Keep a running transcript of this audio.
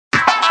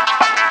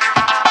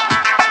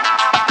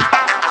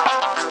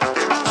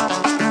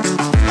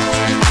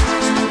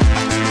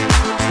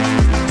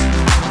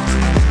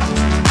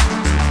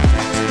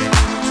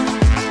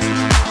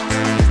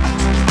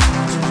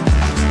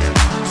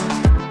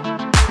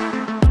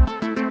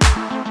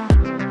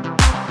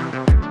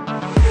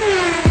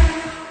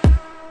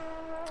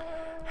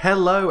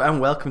Hello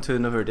and welcome to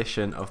another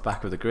edition of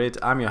Back of the Grid.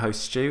 I'm your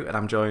host Stu and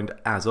I'm joined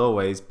as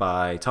always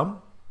by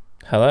Tom.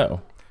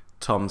 Hello.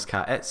 Tom's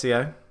cat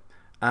Ezio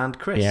and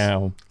Chris.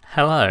 Yeah.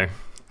 Hello.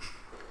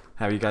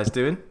 How are you guys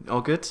doing?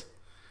 All good?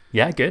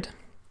 Yeah, good.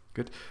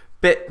 Good.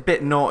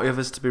 Bit naughty of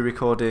us to be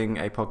recording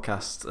a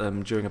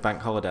podcast during a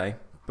bank holiday,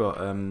 but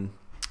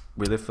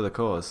we live for the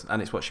cause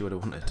and it's what she would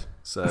have wanted.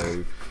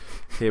 So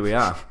here we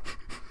are.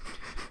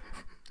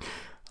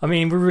 I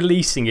mean, we're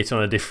releasing it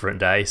on a different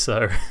day,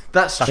 so...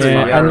 That's true,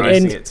 fine. we are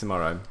releasing it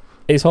tomorrow.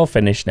 It's all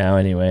finished now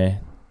anyway.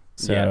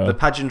 So yeah, the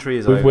pageantry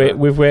is over.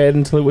 We've waited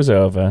until it was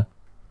over.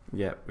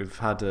 Yeah, we've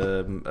had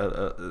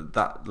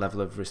that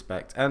level of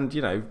respect and,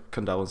 you know,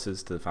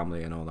 condolences to the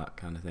family and all that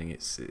kind of thing.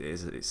 It's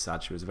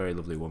sad. She was a very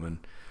lovely woman,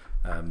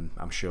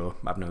 I'm sure.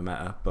 I've never met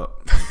her, but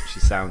she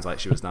sounds like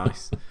she was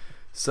nice.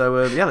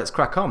 So, yeah, let's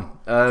crack on.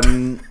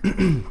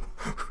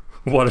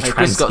 What a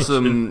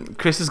transition.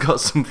 Chris has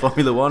got some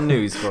Formula One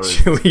news for us.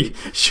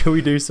 Shall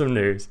we do some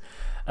news?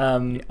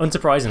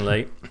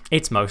 Unsurprisingly,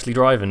 it's mostly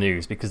driver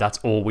news because that's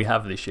all we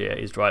have this year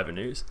is driver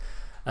news.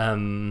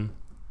 And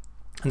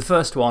the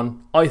first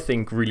one, I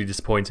think really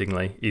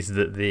disappointingly, is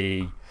that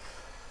the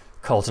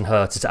Colton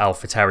Herta to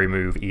AlphaTauri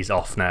move is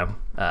off now.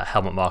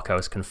 Helmut Marko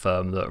has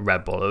confirmed that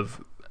Red Bull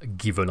have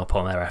given up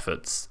on their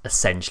efforts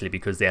essentially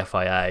because the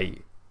FIA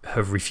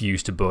have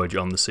refused to budge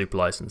on the super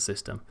license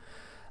system.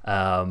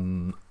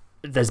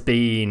 There's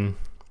been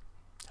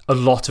a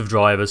lot of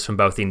drivers from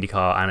both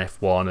IndyCar and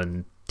F1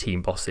 and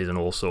team bosses and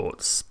all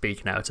sorts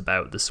speaking out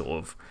about the sort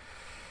of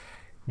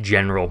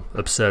general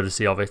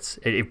absurdity of it.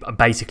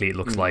 Basically, it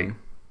looks like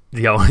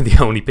the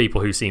only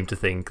people who seem to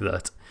think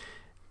that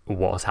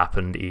what has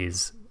happened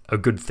is a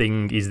good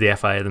thing is the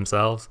FIA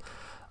themselves.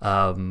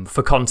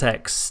 For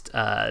context,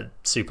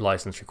 super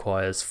license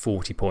requires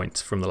 40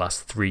 points from the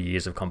last 3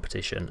 years of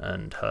competition,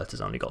 and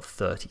Herta's only got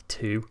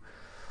 32.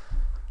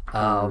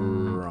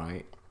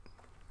 Right.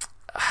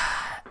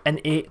 And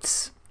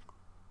it's...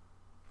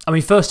 I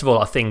mean, first of all,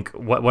 I think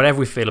whatever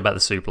we feel about the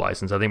super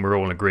license, I think we're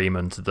all in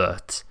agreement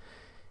that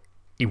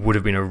it would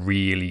have been a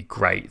really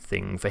great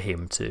thing for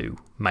him to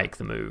make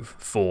the move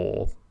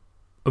for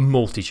a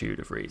multitude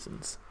of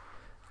reasons.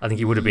 I think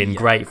it would have been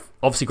great,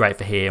 obviously great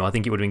for him. I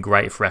think it would have been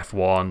great for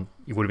F1.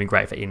 It would have been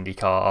great for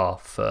IndyCar,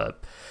 for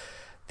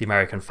the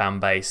American fan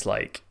base.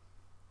 Like,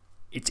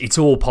 it's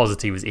all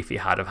positive as if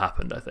it had have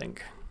happened, I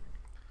think.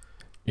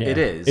 Yeah. It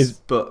is,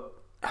 but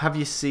have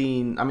you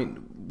seen... I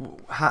mean,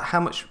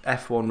 how much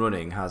F1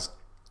 running has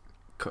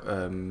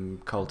Colton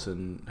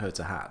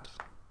Herta had?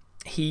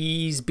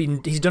 He's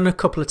done a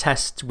couple of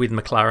tests with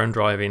McLaren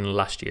driving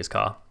last year's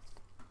car.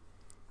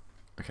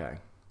 Okay.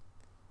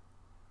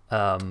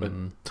 But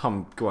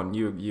Tom, go on.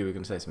 You were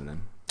going to say something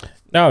then.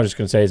 No, I was just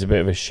going to say it's a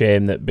bit of a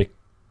shame that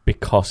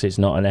because it's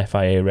not an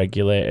FIA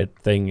regulated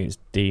thing, it's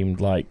deemed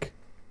like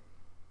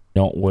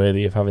not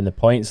worthy of having the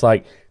points.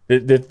 Like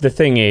the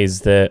thing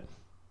is that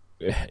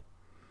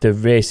the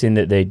racing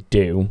that they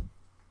do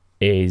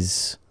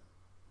is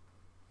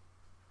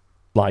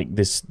like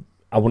this.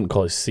 I wouldn't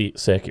call it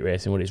circuit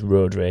racing, but it's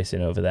road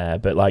racing over there.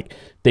 But like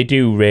they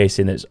do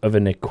racing that's of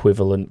an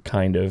equivalent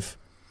kind of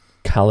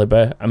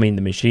caliber. I mean,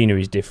 the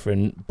machinery is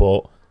different,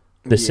 but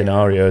the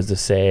scenario is the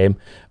same.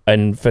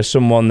 And for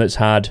someone that's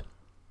had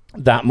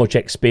that much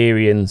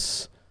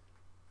experience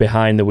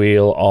behind the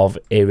wheel of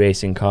a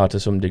racing car to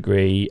some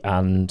degree,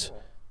 and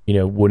you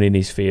know, won in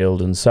his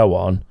field and so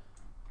on,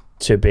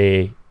 to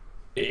be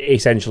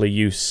essentially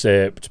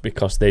usurped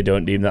because they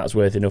don't deem that's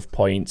worth enough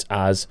points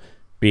as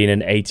being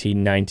an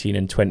 18, 19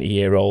 and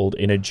 20-year-old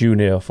in a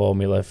junior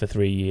formula for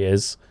 3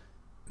 years.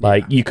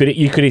 Like, you could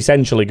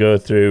essentially go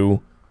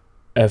through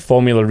a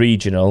Formula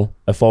Regional,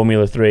 a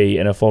Formula 3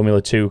 and a Formula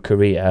 2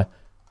 career,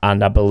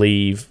 and I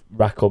believe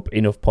rack up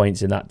enough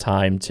points in that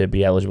time to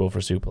be eligible for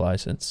a super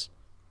license.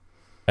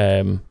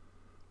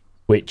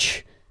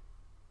 Which,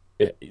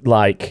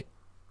 like...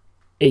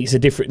 there's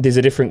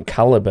a different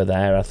caliber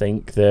there, I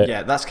think.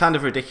 Yeah, that's kind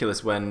of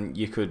ridiculous when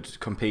you could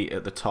compete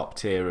at the top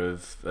tier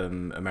of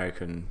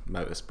American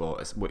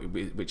motorsport,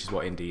 which is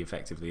what Indy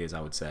effectively is,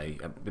 I would say.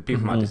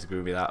 People might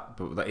disagree with that,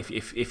 but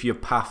if your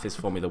path is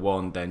Formula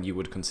One, then you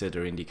would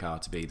consider IndyCar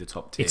to be the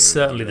top tier. It's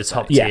certainly the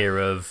top tier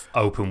of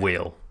open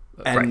wheel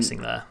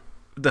racing there.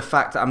 The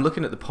fact that I'm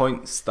looking at the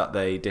points that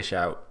they dish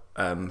out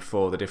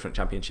for the different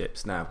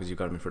championships now, because you've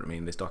got them in front of me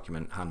in this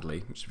document handily,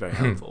 which is very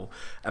helpful.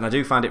 And I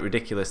do find it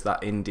ridiculous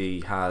that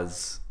Indy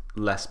has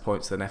less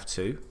points than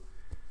F2.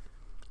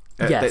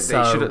 They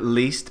should at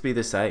least be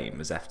the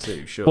same as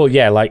F2, sure. Well,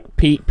 yeah, like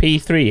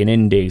P3 in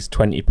Indy is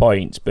 20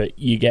 points, but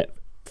you get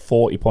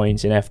 40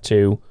 points in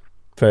F2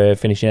 for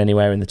finishing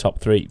anywhere in the top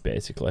 3,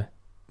 basically.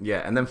 Yeah,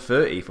 and then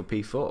 30 for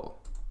P4.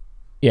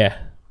 Yeah.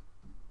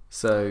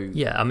 So...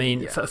 yeah, I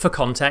mean, for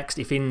context,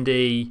 if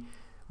Indy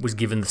was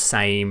given the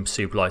same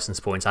super license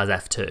points as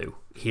F2,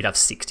 he'd have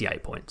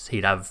 68 points.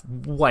 He'd have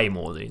way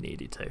more than he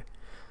needed to.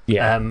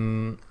 Yeah.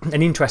 And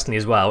interestingly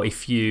as well,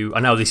 I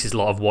know this is a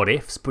lot of what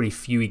ifs, but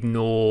if you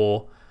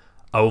ignore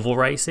oval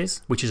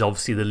races, which is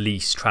obviously the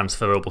least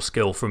transferable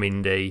skill from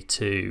Indy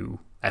to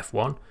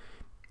F1,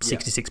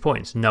 66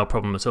 points, no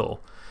problem at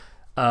all.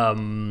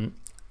 And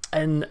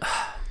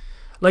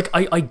like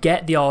I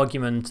get the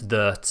argument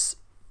that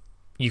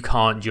you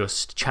can't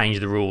just change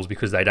the rules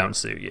because they don't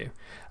suit you.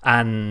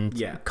 And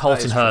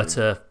Colton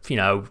Herta,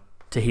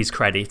 to his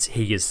credit,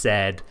 he has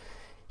said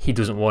he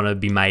doesn't want to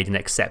be made an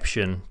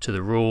exception to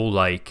the rule.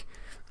 Like,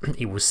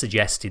 it was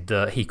suggested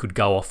that he could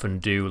go off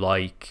and do,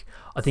 like,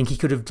 I think he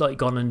could have like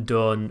gone and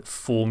done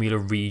Formula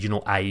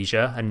Regional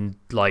Asia, and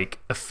like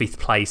a 5th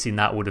place in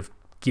that would have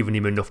given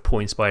him enough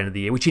points by the end of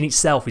the year, which in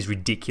itself is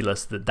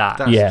ridiculous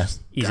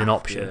that is an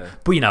option. Yeah.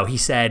 But, he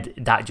said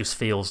that just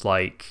feels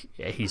like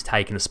he's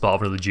taken a spot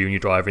of another junior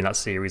driver in that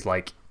series.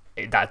 Like,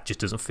 that just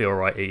doesn't feel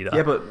right either.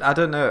 Yeah, but I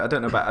don't know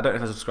if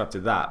I subscribe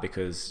to that,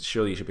 because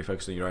surely you should be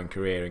focused on your own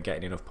career and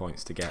getting enough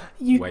points to get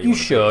where you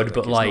should, be.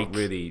 But it's not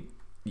really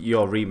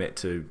your remit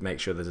to make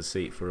sure there's a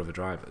seat for other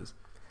drivers.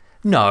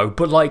 No,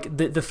 but like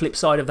the flip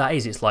side of that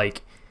is, it's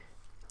like,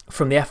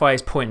 from the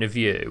FIA's point of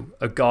view,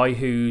 a guy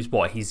who's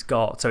he's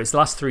got, so it's the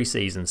last 3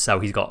 seasons, so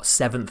he's got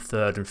 7th,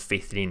 3rd, and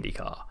 5th in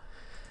IndyCar.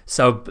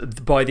 So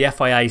by the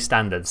FIA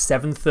standards,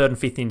 7th, 3rd, and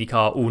 5th in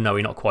IndyCar, oh no,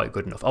 you're not quite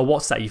good enough. Oh,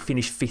 what's that? You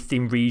finished 5th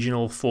in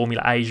Regional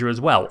Formula Asia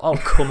as well. Oh,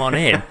 come on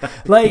in.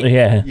 Like,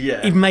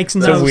 it makes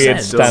no sense. It's a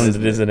weird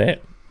standard, isn't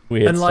it?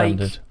 Weird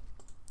standard.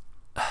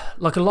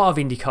 Like, a lot of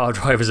IndyCar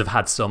drivers have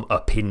had some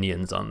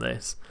opinions on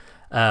this.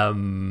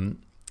 Quite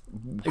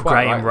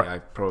rightly, I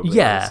probably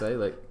would say.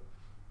 Like,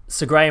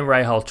 so Graham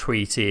Rahal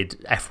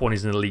tweeted, F1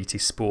 is an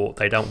elitist sport.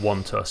 They don't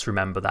want us.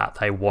 Remember that.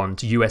 They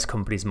want US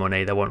companies'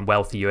 money. They want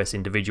wealthy US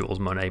individuals'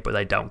 money, but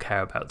they don't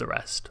care about the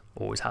rest.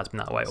 Always has been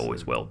that way.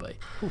 Always will be.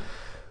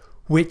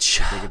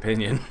 Which... big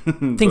opinion.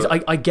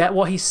 I get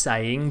what he's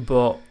saying,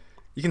 but...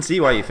 you can see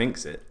why he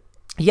thinks it.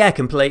 Yeah,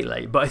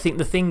 completely. But I think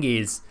the thing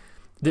is,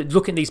 that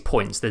looking at these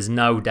points, there's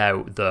no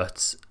doubt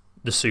that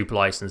the super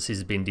license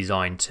has been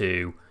designed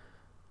to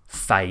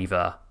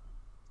favour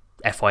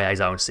FIA's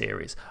own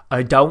series.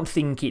 I don't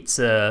think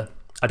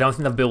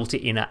they've built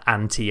it in an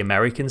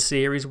anti-American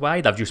series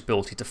way. They've just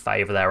built it to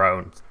favour their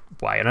own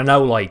way. And I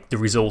know like the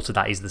result of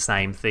that is the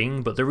same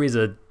thing, but there is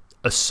a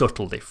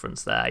subtle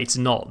difference there. It's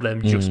not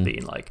them just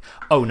being like,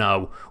 oh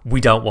no,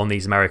 we don't want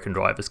these American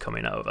drivers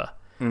coming over.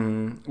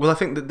 Well, I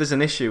think that there's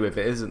an issue with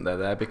it, isn't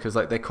there? Because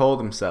like they call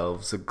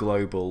themselves a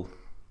global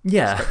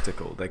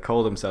spectacle. They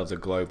call themselves a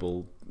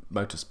global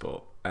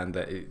motorsport. And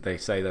they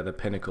say they're the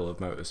pinnacle of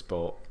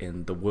motorsport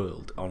in the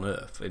world, on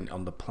Earth,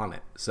 on the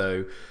planet.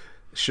 So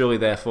surely,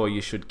 therefore,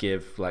 you should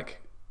give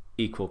like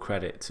equal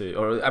credit to,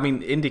 or I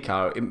mean,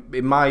 IndyCar.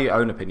 In my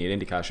own opinion,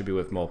 IndyCar should be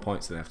worth more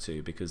points than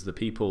F2, because the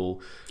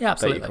people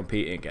that you're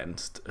competing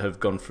against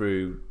have gone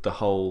through the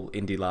whole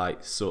Indy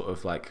Lights sort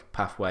of like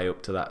pathway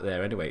up to that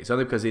there anyway. It's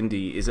only because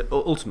Indy is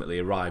ultimately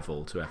a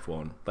rival to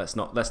F1.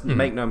 Let's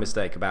make no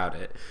mistake about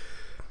it.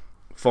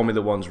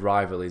 Formula One's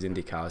rival is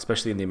IndyCar,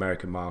 especially in the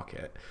American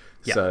market.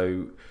 Yeah.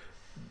 So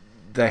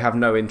they have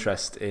no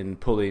interest in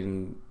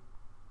pulling.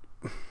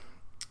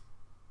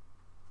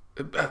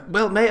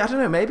 Well, I don't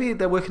know. Maybe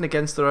they're working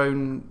against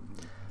themselves,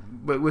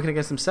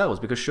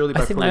 because surely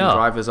by pulling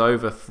drivers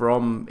over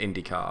from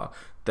IndyCar,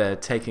 they're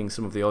taking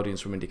some of the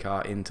audience from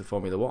IndyCar into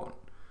Formula One.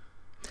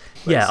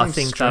 But yeah, I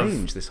think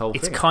strange. This whole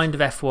it's thing. kind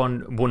of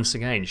F1 once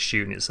again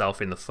shooting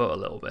itself in the foot a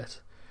little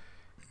bit,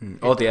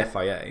 or the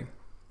FIA.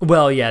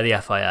 Well, yeah, the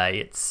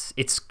FIA.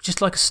 It's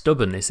just like a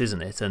stubbornness,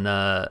 isn't it? And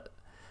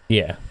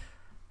yeah.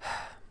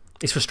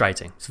 It's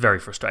frustrating. It's very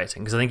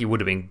frustrating, because I think it would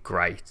have been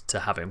great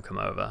to have him come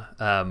over.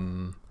 I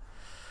mean,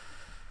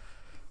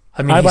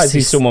 I'd like to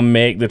see someone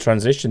make the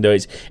transition, though.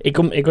 It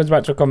comes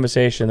back to a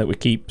conversation that we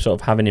keep sort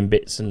of having in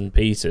bits and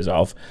pieces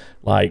of,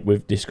 like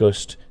we've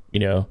discussed,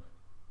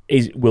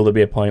 will there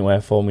be a point where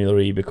Formula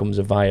E becomes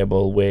a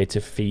viable way to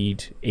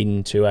feed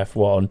into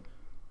F1,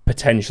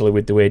 potentially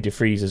with the way De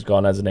Vries has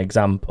gone as an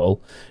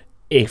example?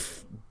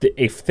 If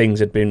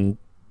things had been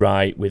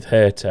right with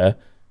Herta,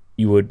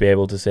 you would be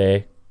able to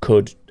say,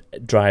 could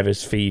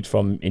drivers feed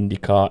from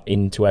IndyCar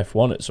into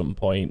F1 at some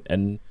point?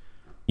 And,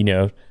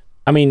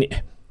 I mean,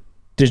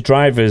 there's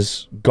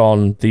drivers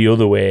gone the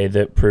other way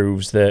that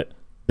proves that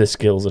the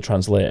skills are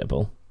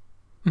translatable.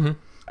 Mm-hmm.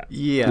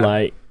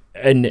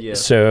 Yeah.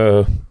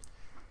 So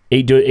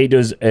it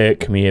does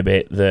irk me a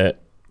bit that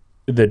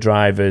the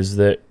drivers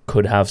that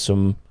could have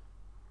some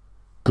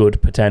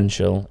good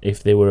potential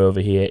if they were over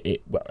here,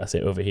 I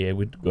say over here,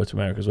 we'd go to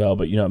America as well,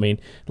 but you know what I mean?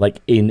 Like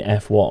in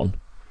F1,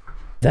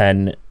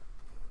 then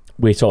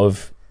we sort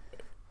of,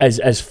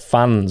 as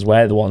fans,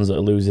 we're the ones that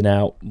are losing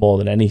out more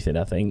than anything,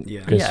 I think.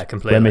 Yeah,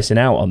 completely. We're missing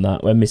out on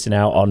that. We're missing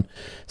out on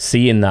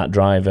seeing that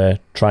driver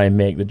try and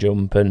make the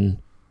jump and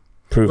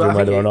proving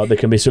whether or not they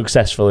can be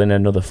successful in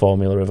another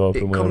formula of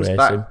open wheel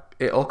racing.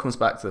 It all comes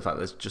back to the fact that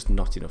there's just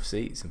not enough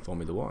seats in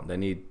Formula One. They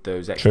need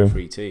those extra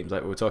free teams.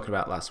 Like we were talking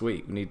about last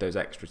week, we need those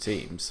extra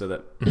teams so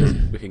that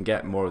we can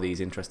get more of these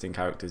interesting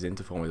characters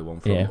into Formula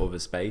One from other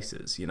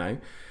spaces, Yeah.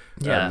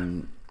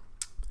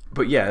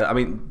 But yeah, I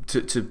mean,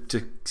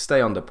 to stay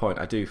on the point,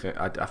 I do think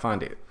I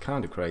find it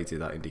kind of crazy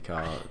that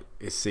IndyCar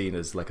is seen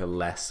as like a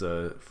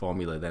lesser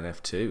formula than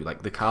F2.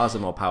 Like the cars are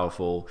more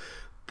powerful,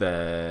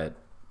 they're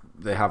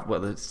they have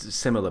it's a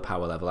similar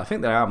power level. I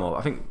think they are more.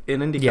 I think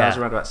in Indy cars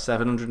around about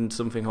 700 and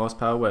something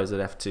horsepower, whereas an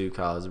F2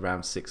 car is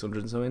around 600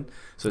 and something.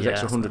 So there's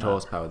extra 100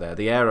 horsepower there.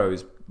 The aero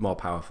is more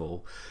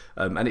powerful,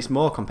 and it's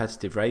more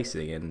competitive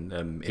racing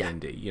in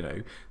Indy. You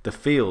know, the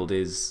field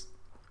is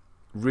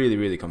really,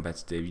 really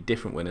competitive.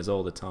 Different winners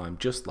all the time,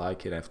 just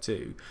like in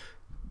F2.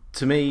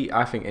 To me,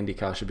 I think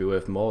IndyCar should be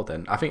worth more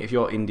than... I think if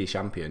you're Indy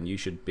champion, you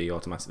should be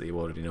automatically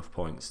awarded enough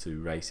points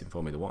to race in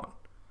Formula 1.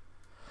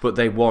 But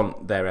they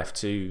want their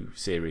F2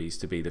 series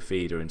to be the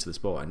feeder into the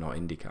sport and not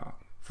IndyCar.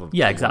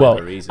 Exactly. Well,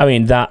 reason. I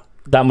mean, that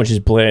much is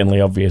blatantly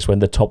obvious when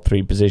the top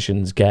 3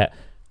 positions get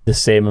the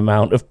same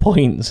amount of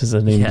points as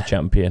an Indy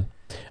champion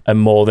and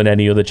more than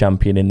any other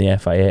champion in the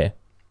FIA.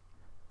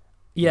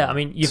 Yeah, I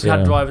mean, you've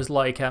had drivers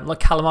like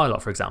Callum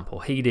Ilott, for example.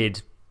 He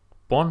did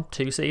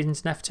 1-2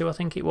 seasons in F2, I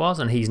think it was,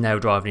 and he's now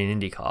driving in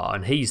IndyCar.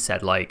 And he's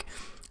said, like,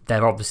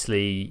 they're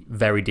obviously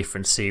very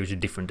different series with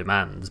different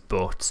demands,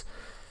 but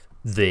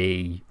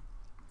the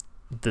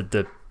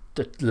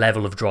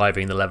level of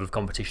driving, the level of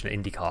competition at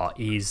IndyCar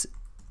is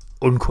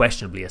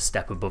unquestionably a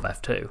step above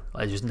F2.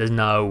 There's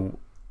no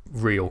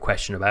real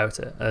question about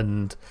it.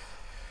 And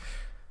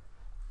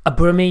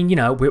but I mean, you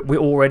know, we're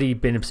already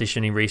been in a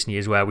position in recent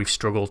years where we've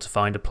struggled to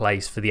find a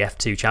place for the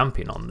F2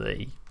 champion on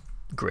the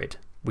grid,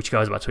 which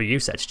goes back to what you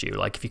said, Stu.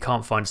 Like, if you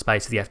can't find a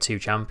space for the F2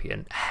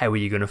 champion, how are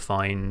you going to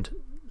find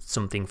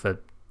something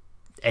for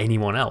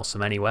anyone else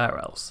from anywhere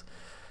else?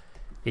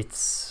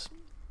 It's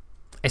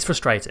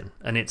frustrating,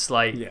 and it's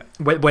like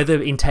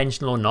whether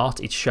intentional or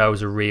not, it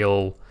shows a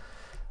real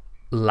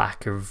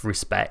lack of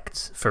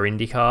respect for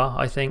IndyCar,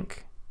 I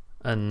think.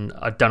 And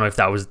I don't know if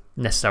that was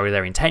necessarily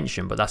their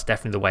intention, but that's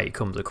definitely the way it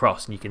comes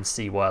across, and you can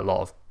see why a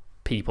lot of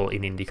people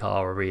in IndyCar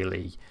are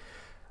really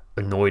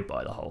annoyed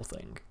by the whole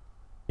thing.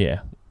 Yeah,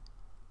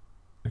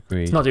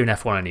 agreed. It's not doing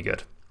F1 any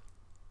good.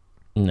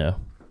 No,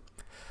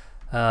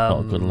 not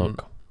a good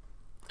look.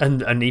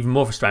 And even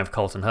more frustrating for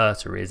Colton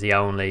Herta is he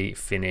only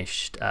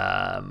finished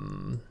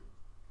 10th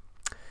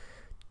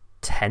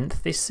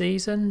this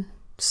season,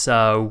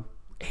 so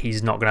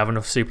he's not going to have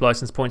enough super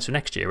license points for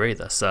next year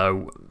either.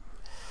 So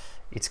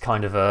it's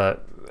kind of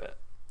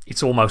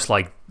it's almost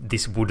like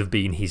this would have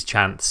been his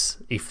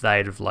chance if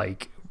they'd have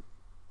like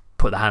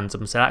put their hands up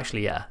and said,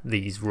 actually,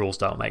 these rules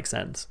don't make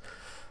sense.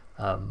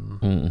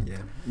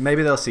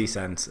 Maybe they'll see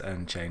sense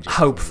and change it.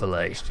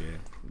 Hopefully, next year.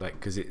 Like,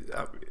 because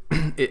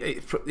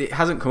it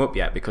hasn't come up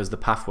yet, because the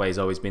pathway's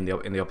always been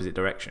in the opposite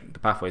direction. The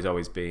pathway's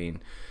always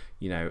been,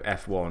 you know,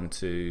 F1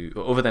 to,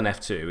 other than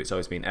F2, it's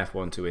always been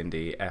F1 to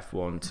Indy,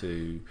 F1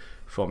 to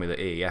Formula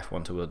E,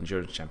 F1 to World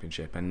Endurance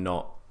Championship, and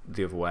not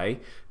the other way.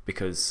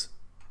 Because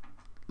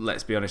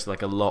let's be honest,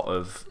 like a lot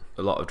of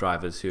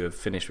drivers who have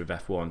finished with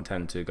F1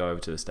 tend to go over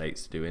to the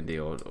States to do Indy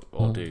or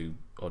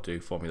do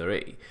Formula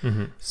E.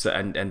 Mm-hmm. So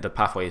and the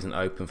pathway isn't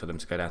open for them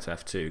to go down to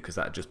F2, because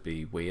that'd just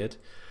be weird.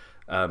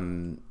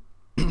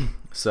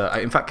 So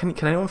in fact,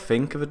 can anyone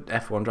think of an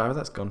F1 driver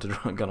that's gone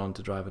on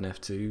to drive an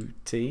F2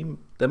 team?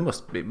 It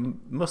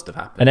must have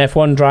happened. An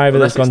F1 driver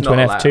that's gone to an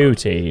allowed. F2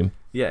 team.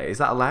 Yeah, is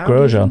that allowed?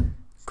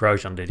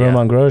 Grosjean did.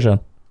 Roman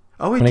Grosjean.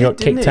 Oh, and he got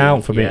kicked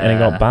out for being, and he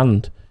got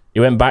banned. He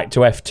went back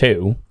to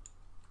F2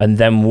 and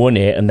then won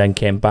it, and then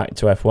came back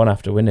to F1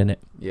 after winning it.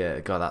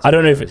 Yeah, God, that's. I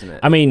don't know if isn't it?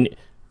 I mean,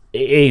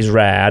 it is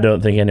rare. I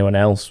don't think anyone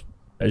else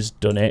has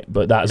done it,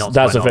 but that's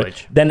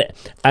then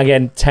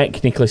again,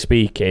 technically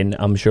speaking,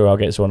 I'm sure I'll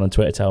get someone on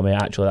Twitter tell me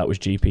actually that was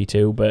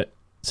GP2, but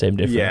same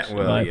difference. Yeah,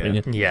 well, in my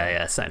opinion.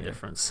 Yeah, same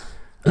difference.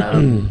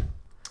 And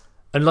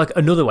like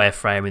another way of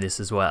framing this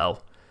as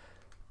well,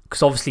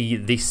 because obviously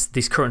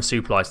this current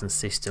super license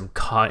system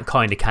kind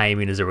of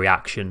came in as a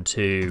reaction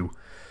to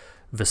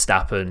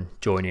Verstappen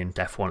joining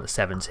F1 at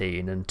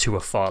 17, and to a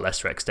far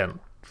lesser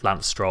extent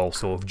Lance Stroll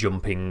sort of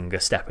jumping a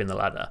step in the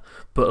ladder.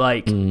 But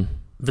like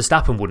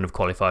Verstappen wouldn't have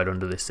qualified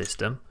under this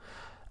system.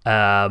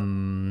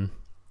 Kimi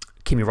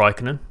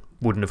Raikkonen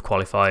wouldn't have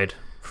qualified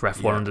for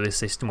F1 under this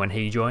system when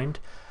he joined.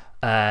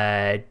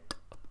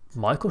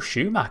 Michael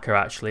Schumacher,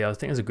 actually, I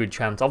think there's a good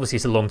chance. Obviously,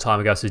 it's a long time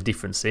ago, so it's a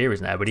different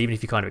series now, but even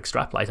if you kind of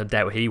extrapolate, I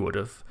doubt he would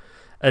have.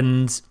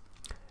 And,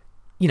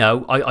 you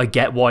know, I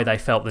get why they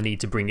felt the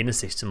need to bring in a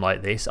system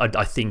like this.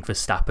 I think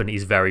Verstappen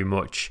is very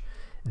much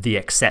the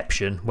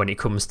exception when it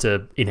comes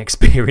to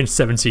inexperienced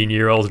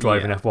 17-year-olds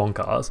driving F1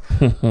 cars.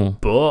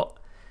 But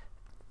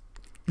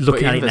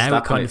looking at it now,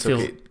 it kind of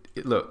feels...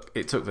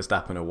 It took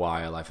Verstappen a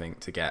while, I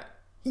think, to get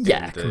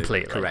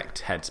completely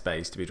correct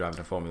headspace to be driving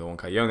a Formula 1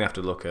 car. You only have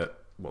to look at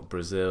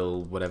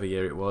Brazil, whatever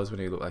year it was, when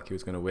he looked like he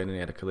was going to win and he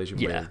had a collision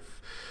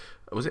with...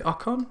 Was it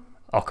Ocon?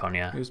 Ocon,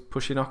 yeah. He was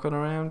pushing Ocon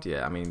around?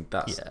 Yeah, I mean,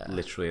 that's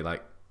literally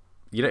like...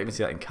 You don't even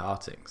see that in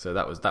karting, so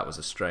that was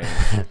a strange...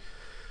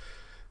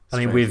 I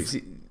mean, we've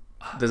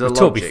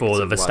talked before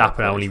that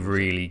Verstappen only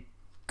really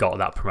got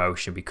that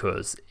promotion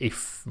because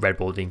if Red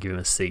Bull didn't give him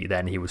a seat,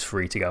 then he was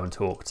free to go and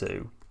talk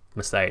to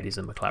Mercedes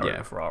and McLaren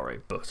and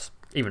Ferrari. But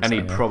even and so,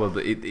 he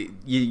probably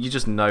you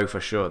just know for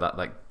sure that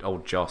like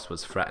old Joss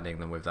was threatening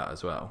them with that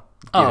as well.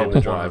 Give him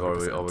the drive, or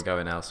we're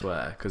going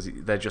elsewhere, because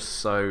they're just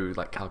so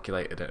like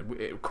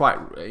calculated. Quite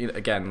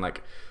again,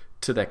 like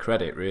to their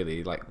credit,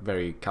 really, like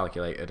very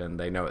calculated, and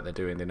they know what they're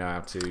doing. They know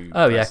how to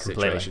completely.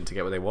 situation to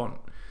get what they want.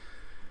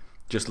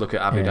 Just look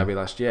at Abu Dhabi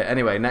last year.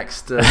 Anyway,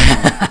 next. Stu's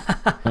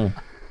shall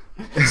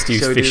we do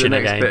the fishing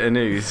next again. bit of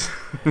news?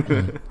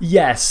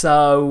 Yeah,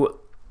 so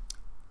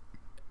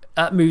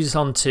that moves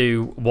on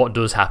to what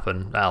does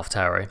happen at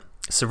AlphaTauri.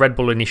 So Red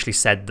Bull initially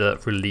said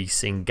that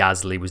releasing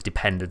Gasly was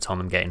dependent on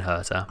them getting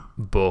hurter,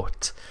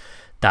 but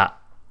that,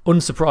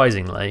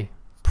 unsurprisingly,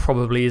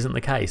 probably isn't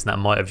the case. And that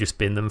might have just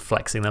been them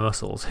flexing their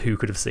muscles. Who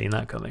could have seen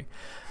that coming?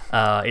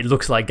 It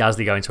looks like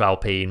Gasly going to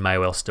Alpine may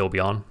well still be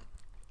on.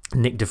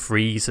 Nick De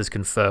Vries has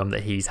confirmed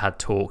that he's had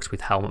talks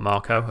with Helmut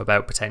Marko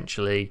about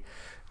potentially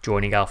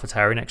joining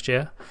AlphaTauri next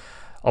year.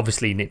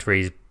 Obviously, Nick De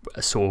Vries,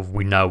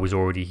 we know, was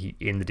already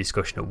in the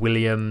discussion at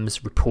Williams.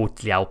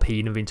 Reportedly,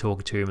 Alpine have been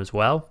talking to him as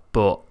well.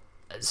 But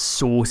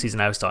sources are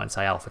now starting to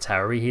say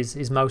AlphaTauri is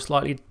his most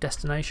likely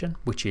destination,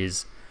 which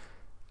is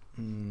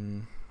a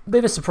bit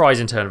of a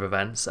surprising turn of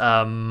events.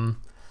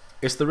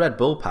 It's the Red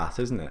Bull path,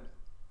 isn't it?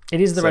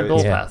 It is the Red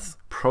Bull path.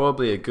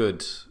 Probably a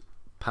good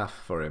path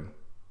for him.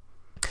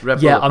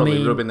 Red Bull are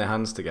probably rubbing their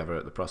hands together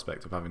at the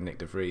prospect of having Nick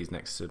De Vries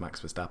next to Max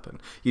Verstappen.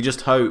 You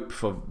just hope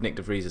for Nick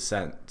De Vries'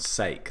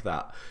 sake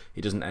that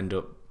he doesn't end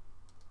up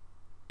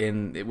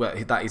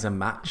that is a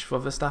match for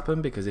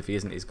Verstappen, because if he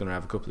isn't, he's going to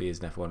have a couple of years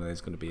in F1 and he's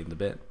going to be in the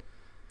bin.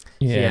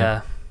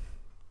 Yeah.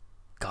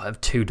 God, I have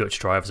 2 Dutch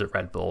drivers at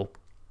Red Bull,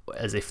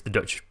 as if the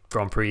Dutch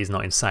Grand Prix is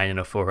not insane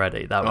enough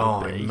already. That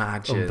would be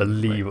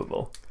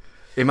unbelievable.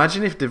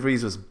 Imagine if De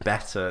Vries was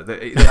better.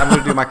 I'm going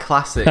to do my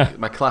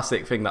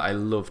classic thing that I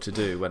love to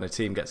do when a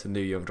team gets a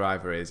new young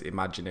driver is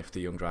imagine if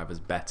the young driver's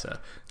better.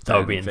 That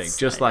would be insane.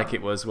 Just like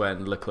it was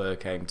when Leclerc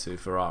came to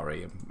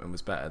Ferrari and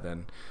was better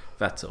than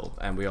Vettel,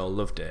 and we all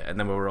loved it, and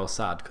then we were all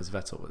sad because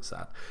Vettel was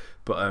sad.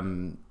 But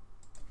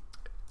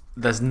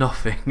there's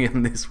nothing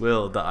in this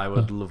world that I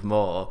would love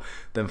more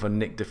than for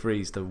Nick De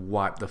Vries to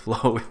wipe the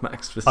floor with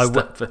Max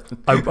Verstappen.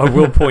 I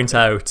will point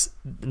out,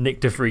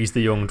 Nick De Vries,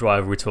 the young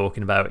driver we're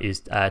talking about,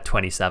 is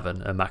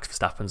 27, and Max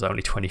Verstappen's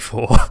only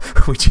 24,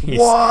 which is...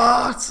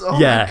 What? Oh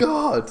my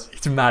God.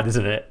 It's mad,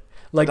 isn't it?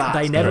 Like,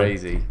 That's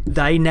crazy.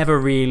 They never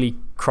really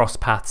crossed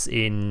paths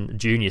in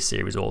Junior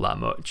Series all that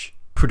much,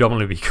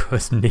 predominantly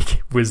because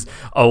Nick was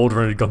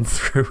older and had gone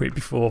through it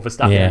before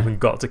Verstappen even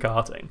got to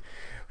karting,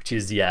 which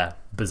is,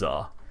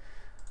 bizarre.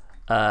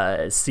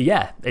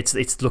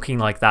 It's looking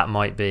like that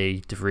might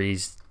be De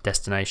Vries'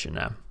 destination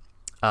now,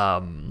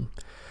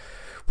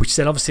 which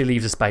then obviously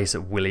leaves a space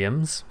at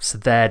Williams. So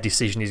their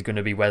decision is going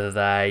to be whether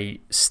they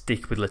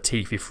stick with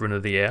Latifi for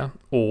another year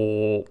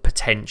or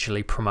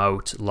potentially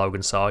promote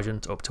Logan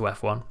Sargent up to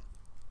F1.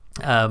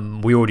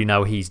 We already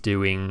know he's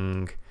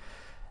doing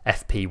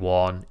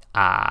FP1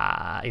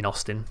 in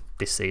Austin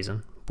this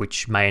season,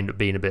 which may end up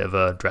being a bit of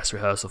a dress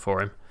rehearsal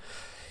for him.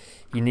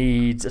 You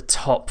need a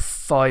top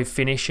 5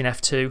 finish in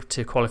F2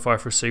 to qualify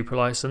for a super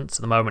license.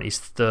 At the moment, he's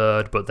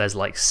 3rd, but there's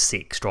like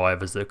 6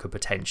 drivers that could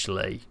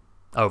potentially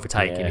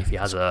overtake him if he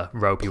has a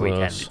ropey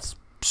weekend. It's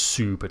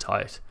super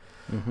tight.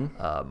 Let's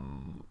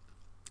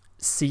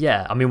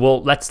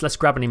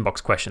grab an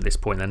inbox question at this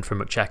point then from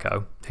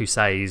McCheco, who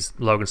says,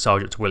 Logan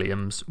Sargent to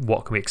Williams,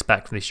 what can we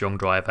expect from this young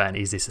driver, and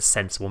is this a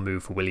sensible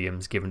move for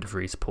Williams given De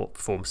Vries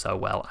performed so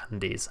well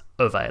and is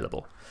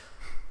available?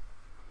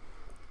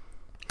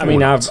 I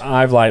mean,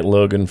 I've liked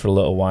Logan for a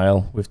little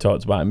while. We've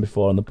talked about him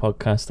before on the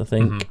podcast, I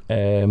think.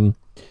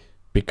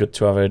 Be good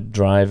to have a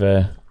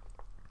driver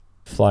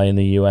flying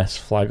the US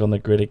flag on the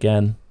grid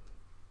again.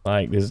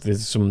 Like,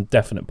 there's some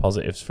definite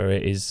positives for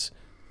it. He's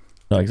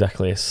not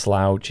exactly a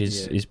slouch.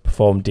 He's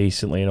performed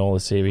decently in all the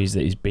series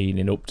that he's been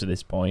in up to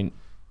this point.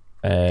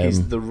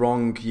 He's the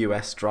wrong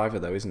US driver,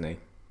 though, isn't he?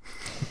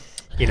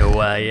 In a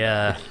way,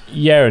 yeah.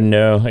 Yeah and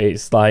no.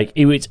 It's like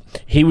he was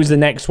the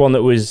next one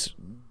that was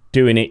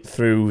doing it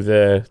through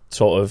the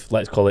sort of,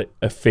 let's call it,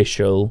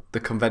 official... The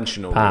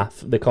conventional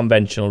path. The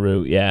conventional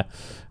route, yeah.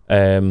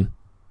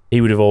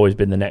 He would have always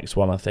been the next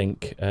one, I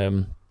think.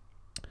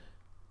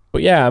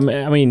 But yeah,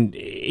 I mean,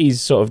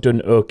 he's sort of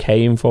done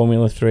okay in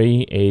Formula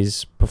 3.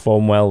 He's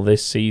performed well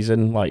this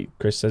season. Like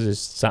Chris says, he's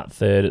sat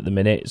 3rd at the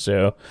minute.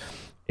 So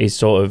he's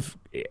sort of...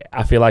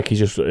 I feel like he's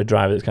just a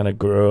driver that's kind of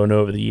grown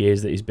over the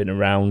years that he's been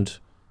around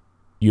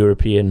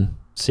European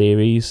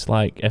series,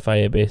 like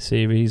FIA-based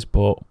series,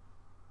 but...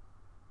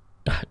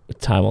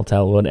 time will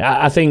tell, won't it?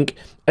 I think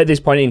at this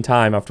point in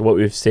time, after what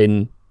we've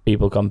seen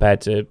people compared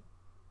to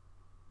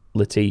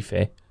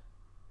Latifi,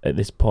 at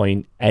this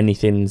point,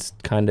 anything's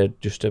kind of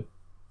just a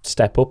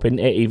step up in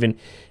it. Even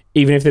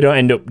if they don't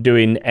end up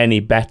doing any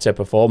better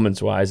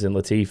performance-wise than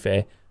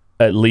Latifi,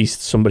 at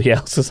least somebody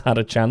else has had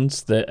a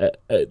chance at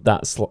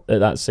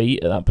that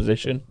seat, at that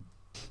position.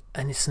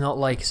 And it's not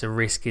like it's a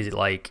risk, is it?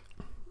 Like,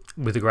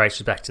 with the greatest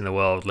respect in the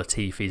world,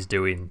 Latifi's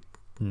doing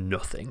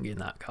nothing in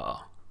that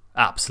car.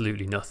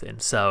 Absolutely nothing.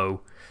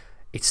 So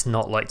it's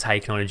not like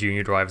taking on a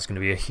junior driver is going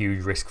to be a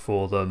huge risk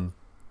for them.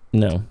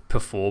 No.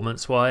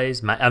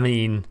 Performance-wise. I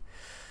mean,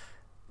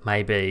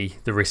 maybe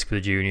the risk for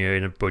the junior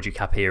in a budget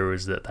cap era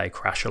is that they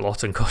crash a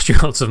lot and cost you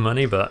lots of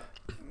money, but...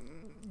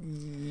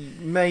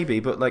 Maybe,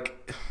 but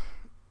like...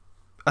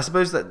 I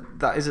suppose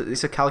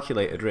it's a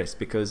calculated risk,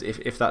 because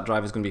if that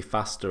driver's going to be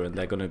faster and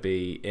they're going to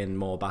be in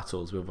more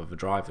battles with other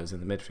drivers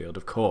in the midfield,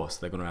 of course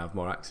they're going to have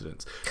more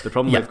accidents. The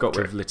problem they've got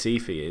with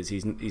Latifi is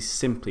he's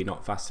simply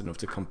not fast enough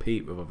to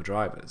compete with other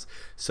drivers.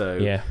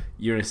 So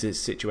you're in a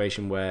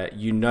situation where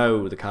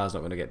the car's not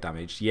going to get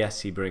damaged.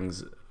 Yes, he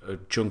brings a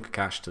chunk of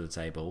cash to the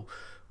table,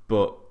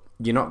 but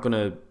you're not going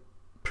to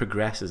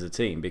progress as a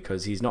team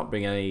because he's not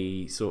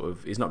bringing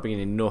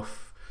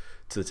enough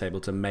to the table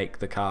to make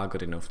the car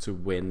good enough to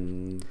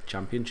win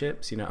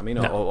championships, you know what I mean?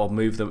 Or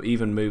move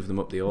them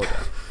up the order.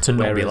 To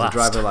not be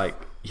last.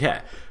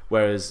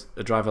 Whereas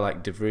a driver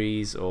like De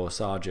Vries or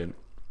Sargent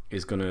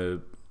is going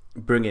to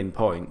bring in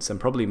points and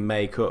probably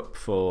make up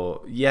for,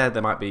 there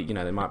might be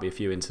a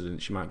few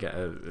incidents. You might get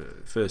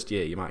first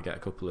year, you might get a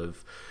couple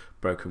of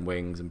broken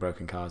wings and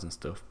broken cars and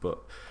stuff, but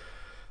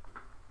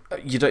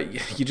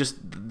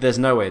there's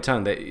no way of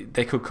telling.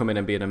 They could come in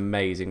and be an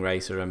amazing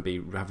racer and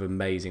have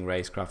amazing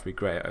racecraft, be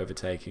great at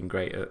overtaking,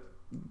 great at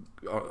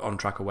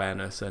on-track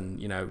awareness,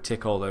 and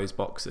tick all those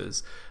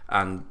boxes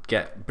and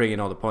bring in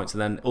all the points,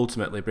 and then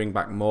ultimately bring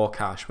back more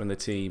cash when the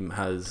team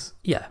has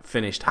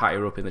finished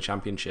higher up in the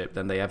championship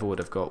than they ever would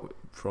have got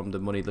from the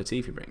money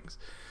Latifi brings.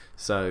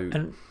 So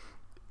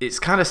it's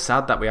kind of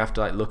sad that we have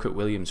to look at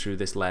Williams through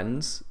this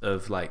lens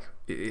of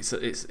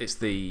it's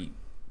the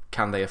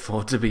can they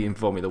afford to be in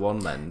Formula One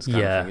lens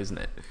kind of thing, isn't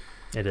it?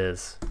 It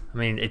is. I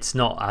mean, it's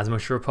not as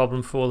much of a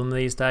problem for them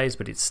these days,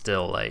 but it's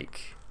still I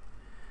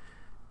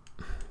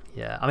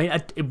mean,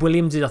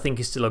 Williams, I think,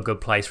 is still a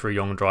good place for a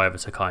young driver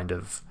to kind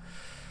of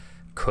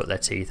cut their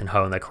teeth and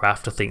hone their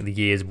craft. I think the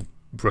years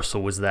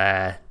Russell was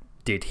there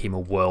did him a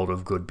world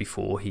of good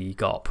before he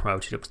got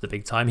promoted up to the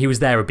big time. He was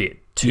there a bit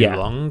too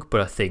long,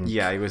 but I think...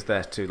 Yeah, he was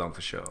there too long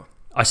for sure.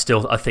 I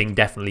think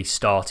definitely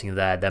starting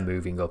there, then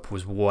moving up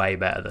was way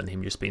better than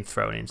him just being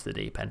thrown into the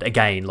deep end.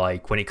 Again,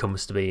 when it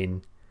comes to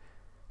being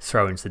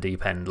thrown into the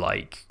deep end,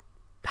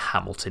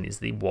 Hamilton is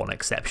the one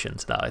exception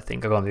to that, I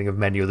think. I can't think of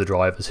many other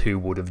drivers who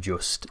would have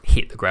just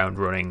hit the ground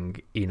running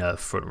in a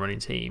front-running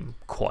team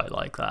quite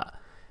like that.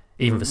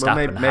 Even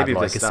Verstappen had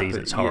a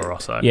season at Toro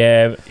Rosso.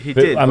 Yeah, he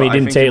did. I mean, it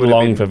didn't take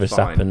long for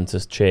Verstappen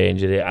to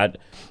change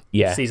it.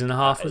 Season and a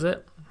half, was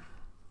it?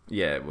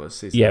 Yeah, it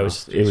was. It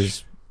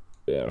was.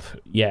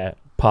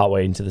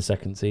 Partway into the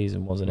second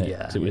season, wasn't it?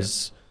 Yeah, it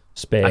was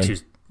Spain. Actually,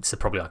 it's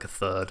probably a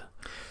third.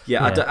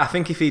 Yeah. I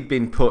think if he'd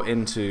been put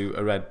into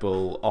a Red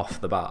Bull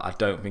off the bat, I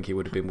don't think he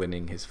would have been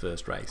winning his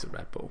first race at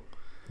Red Bull.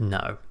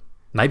 No.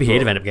 Maybe he'd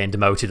have ended up getting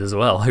demoted as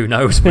well. Who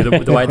knows?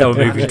 With the way they were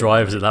moving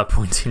drivers at that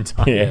point in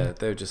time. Yeah,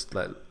 they were just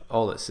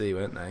all at sea,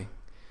 weren't they?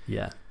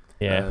 Yeah.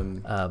 Yeah.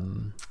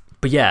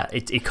 But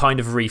it kind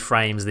of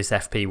reframes this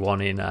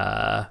FP1 in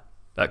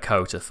at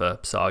COTA for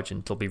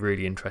Sargent. It'll be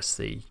really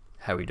interesting to see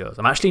how he does.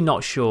 I'm actually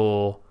not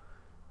sure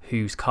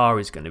whose car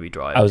is going to be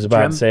driving. I was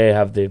about to say,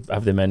 have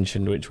they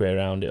mentioned which way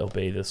around it'll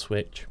be, the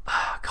switch?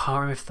 I can't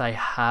remember if they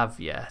have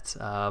yet.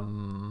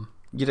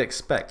 You'd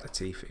expect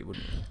Latifi,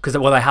 wouldn't you? Because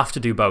they have to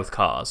do both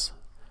cars.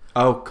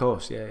 Oh, of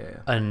course, yeah.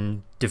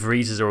 And De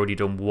Vries has already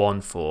done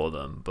one for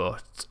them,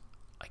 but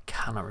I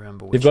cannot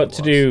remember which. They've got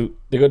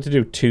to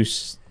do 2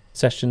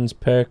 sessions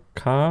per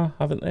car,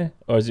 haven't they?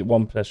 Or is it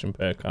 1 session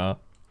per car?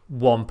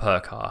 1 per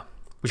car,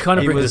 which kind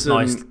of brings us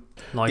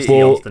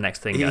nicely on to the next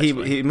thing.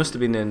 He must have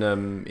been in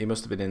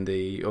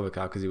the other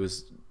car because he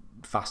was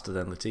faster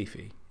than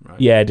Latifi, right?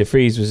 Yeah, De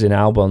Vries was in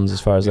Albon's, as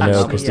far as I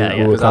know, because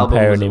we were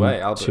comparing him to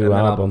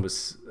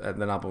Albon.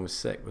 And then Albon was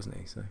sick, wasn't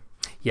he? So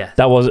yeah,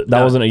 that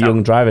wasn't a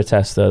young driver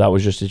test though. That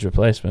was just his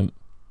replacement.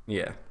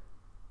 Yeah,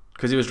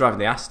 because he was driving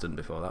the Aston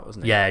before that,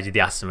 wasn't he? Yeah, he did the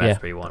Aston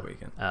FP1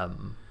 weekend.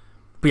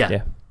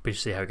 But we'll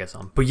see how it gets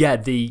on. But yeah,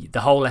 the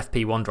whole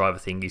FP1 driver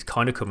thing is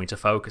kind of coming to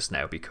focus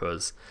now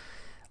because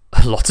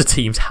a lot of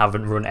teams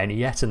haven't run any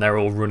yet, and they're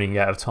all running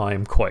out of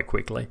time quite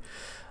quickly.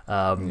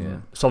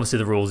 So obviously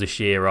the rules this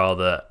year are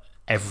that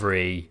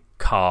every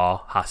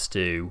car has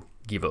to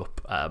give up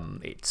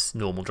its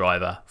normal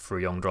driver for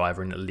a young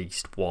driver in at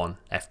least 1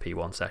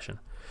 FP1 session.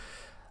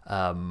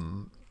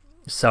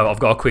 So I've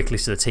got a quick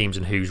list of the teams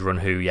and who's run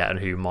who yet and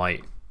who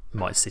might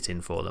sit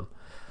in for them.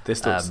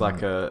 This looks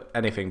like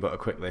anything but a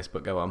quick list,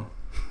 but go on.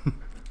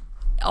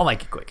 I'll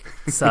make it quick.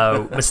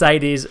 So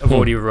Mercedes have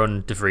already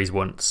run De Vries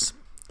once.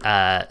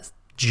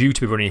 Due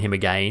to be running him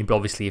again, but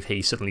obviously if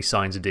he suddenly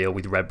signs a deal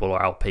with Red Bull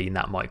or Alpine,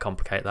 that might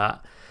complicate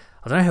that.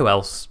 I don't know who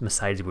else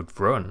Mercedes would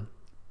run.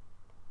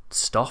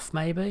 Stoff,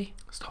 maybe?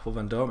 Stoffel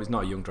Van Dorn. He's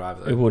not a young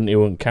driver, though. He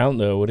wouldn't count,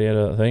 though, would he? I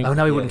don't think. Oh,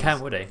 no, he wouldn't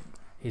count, would he?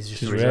 He's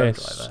just a reserve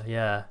driver.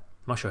 Yeah.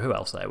 I'm not sure who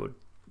else they would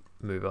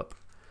move up.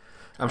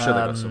 I'm sure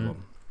they've got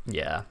someone.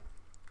 Yeah.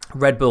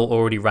 Red Bull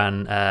already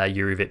ran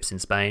Yuri Vips in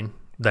Spain.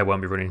 They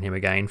won't be running him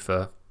again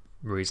for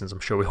reasons I'm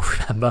sure we all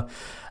remember.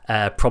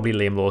 Probably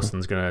Liam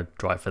Lawson's going to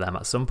drive for them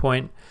at some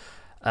point.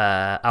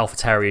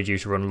 AlphaTauri are due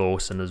to run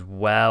Lawson as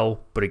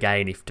well, but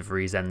again, if De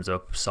Vries ends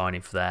up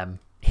signing for them,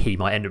 he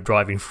might end up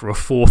driving for a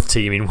 4th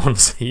team in one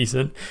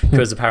season,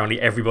 because apparently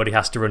everybody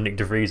has to run Nick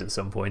De Vries at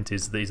some point.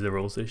 These are the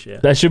rules this year.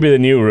 That should be the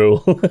new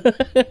rule.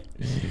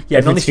 Yeah,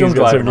 none of this young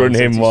driver run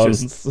him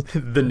once.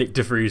 The Nick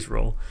De Vries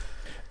rule.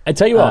 I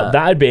tell you what,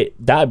 that'd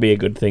be a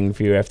good thing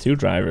for your F2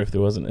 driver if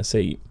there wasn't a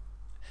seat.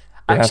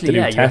 You Actually,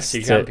 have to do tests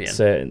your F2 champion. at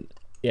certain.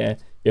 Yeah,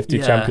 your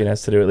F2 champion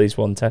has to do at least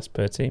one test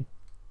per team.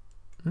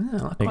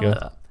 I quite like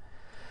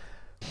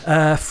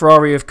that.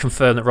 Ferrari have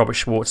confirmed that Robert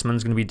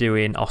Schwartzman's going to be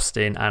doing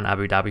Austin and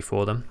Abu Dhabi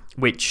for them,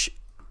 which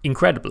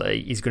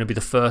incredibly is going to be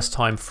the first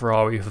time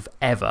Ferrari have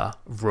ever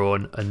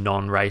run a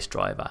non-race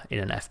driver in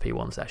an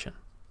FP1 session.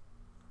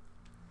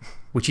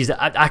 Which is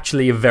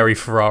actually a very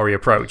Ferrari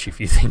approach if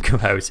you think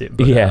about it.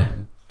 But, yeah.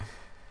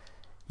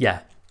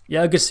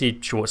 Yeah, I could see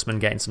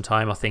Schwartzman getting some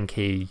time. I think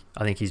he's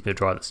been a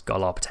driver that's got a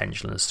lot of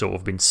potential and has sort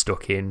of been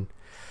stuck in.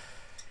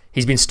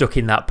 He's been stuck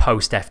in that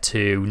post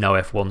F2, no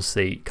F1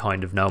 seat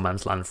kind of no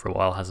man's land for a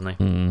while, hasn't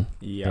he?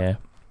 Yeah.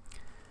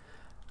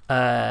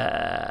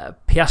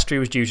 Piastri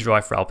was due to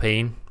drive for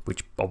Alpine,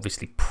 which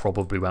obviously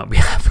probably won't be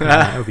happening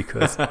now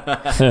because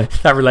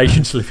that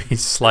relationship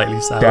is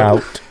slightly sour.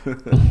 Doubt.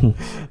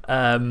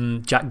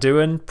 Jack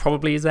Doohan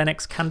probably is their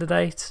next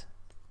candidate.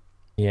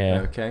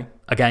 Yeah. Okay.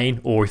 Again,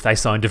 or if they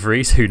sign De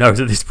Vries, who knows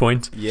at this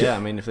point? Yeah, I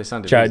mean, if they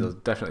sign De Vries, they'll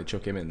definitely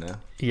chuck him in there.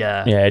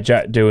 Yeah. Yeah,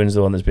 Jack Doohan's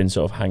the one that's been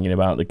sort of hanging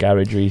about the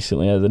garage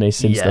recently, hasn't he,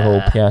 since the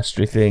whole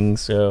Piastri thing,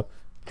 so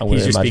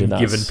he's just been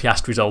given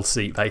Piastri's old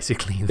seat,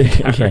 basically, in the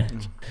garage. Yeah.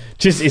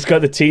 Just, he's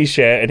got the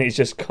T-shirt and he's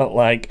just got,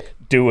 like,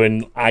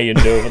 Doohan ironed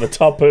over the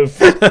top of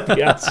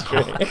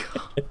Piastri.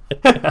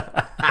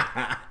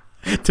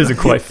 Doesn't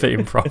quite fit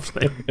him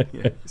properly.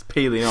 Yeah, it's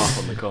peeling off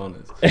on the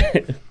corners.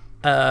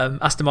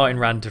 Aston Martin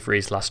ran De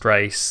Vries last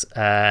race,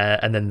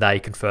 and then they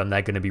confirmed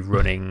they're going to be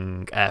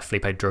running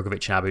Felipe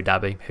Drugovich in Abu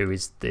Dhabi, who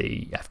is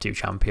the F2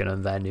 champion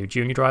and their new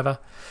junior driver.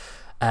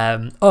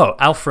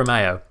 Alfa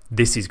Romeo,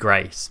 this is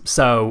great.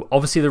 So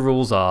obviously the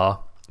rules are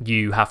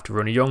you have to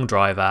run a young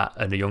driver,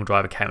 and a young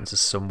driver counts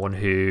as someone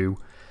who,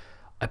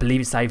 I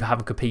believe they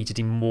haven't competed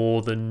in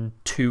more than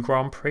 2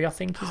 Grand Prix, I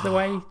think is the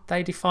way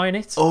they define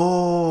it.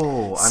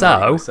 Oh, I know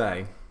what you're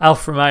saying.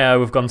 Alfa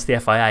Romeo have gone to the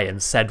FIA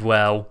and said,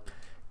 well,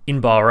 in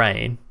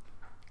Bahrain,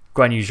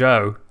 Guan Yu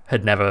Zhou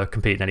had never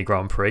competed in any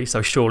Grand Prix,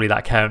 so surely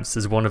that counts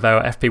as one of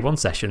our FP1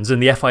 sessions.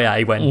 And the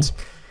FIA went,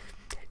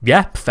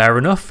 yeah, fair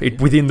enough.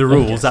 Within the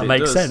rules, that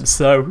makes sense.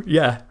 So,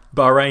 yeah,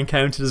 Bahrain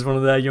counted as one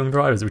of their young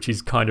drivers, which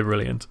is kind of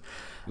brilliant.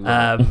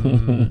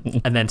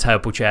 And then Teo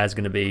Pourchaire is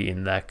going to be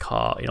in their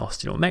car in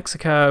Austin or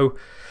Mexico.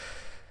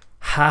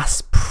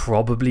 Haas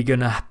probably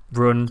going to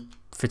run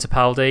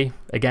Fittipaldi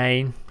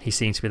again. He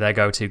seems to be their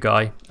go-to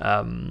guy.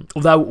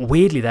 Although,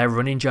 weirdly, they're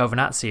running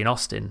Giovinazzi in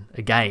Austin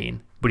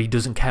again, but he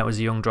doesn't count as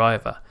a young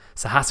driver.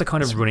 So Haas are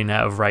kind of running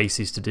out of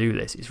races to do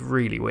this. It's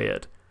really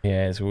weird.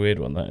 Yeah, it's a weird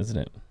one, that, isn't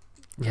it?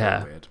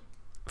 Yeah. Weird.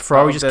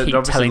 Ferrari just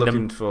keep telling them...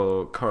 looking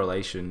for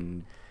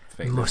correlation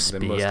thing. They must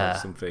have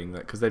something,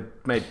 because they've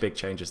made big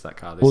changes to that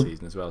car this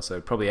season as well.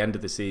 So probably end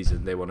of the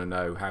season, they want to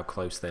know how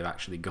close they've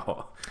actually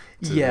got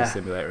to the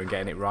simulator and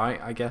getting it right.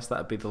 I guess that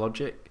would be the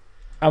logic.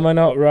 Am I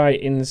not right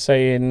in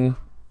saying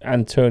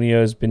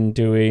Antonio's been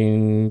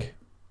doing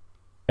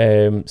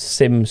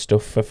sim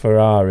stuff for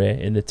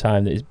Ferrari in the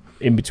time that is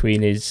in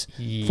between his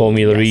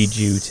Formula E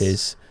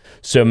duties?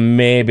 So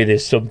maybe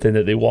there's something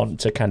that they want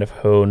to kind of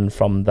hone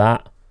from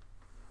that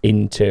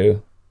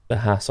into the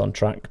Haas on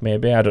track,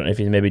 maybe. I don't know if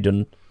he's maybe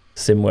done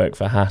sim work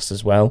for Haas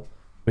as well,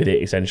 with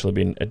it essentially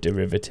being a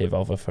derivative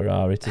of a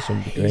Ferrari to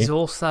some degree. He's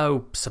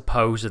also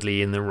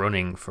supposedly in the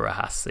running for a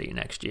Haas seat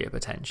next year,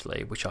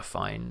 potentially, which I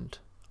find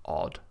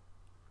odd.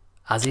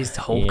 As is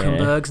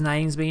Hulkenberg's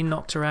name's been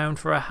knocked around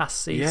for a Haas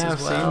seat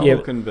as well. Yeah,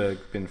 Hulkenberg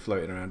been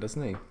floating around,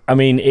 hasn't he? I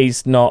mean,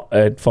 it's not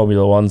a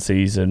Formula One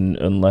season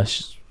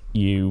unless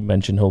you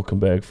mention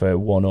Hulkenberg for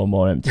one or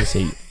more empty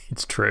seats.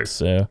 It's true.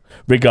 So,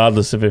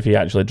 regardless of if he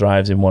actually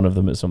drives in one of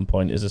them at some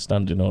point as a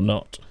stand-in or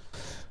not.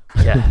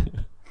 Yeah.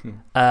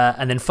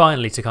 And then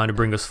finally, to kind of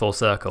bring us full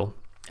circle,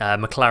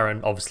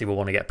 McLaren obviously will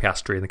want to get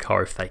Piastri in the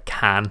car if they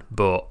can,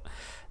 but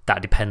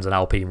that depends on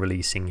Alpine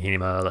releasing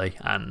him early,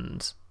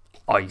 and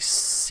I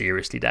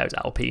seriously doubt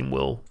Alpine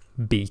will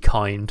be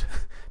kind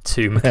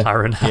to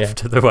McLaren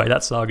after the way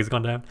that saga's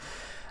gone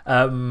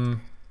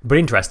down. But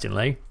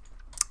interestingly,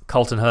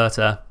 Colton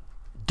Herta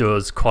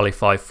does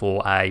qualify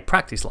for a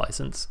practice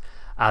licence,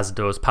 as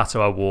does Pato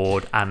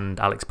O'Ward and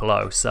Alex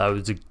Palou. So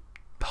there's a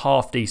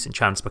half-decent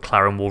chance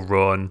McLaren will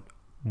run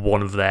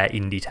one of their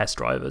Indy test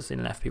drivers in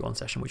an FP1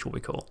 session, which will be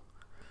cool.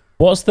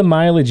 What's the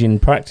mileage in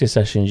practice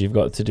sessions you've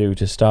got to do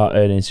to start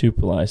earning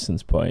super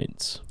licence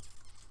points?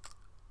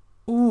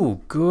 Ooh,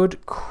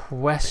 good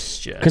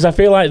question. Because I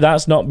feel like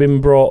that's not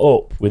been brought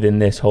up within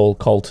this whole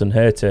Colton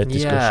Herta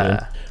discussion.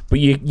 Yeah. But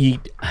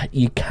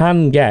you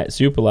can get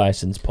super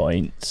licence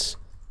points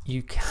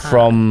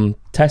from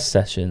test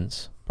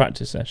sessions,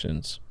 practice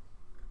sessions.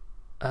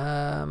 But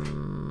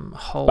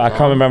I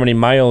can't remember how many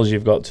miles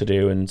you've got to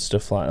do and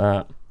stuff like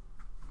that.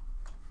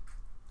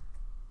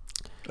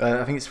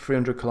 I think it's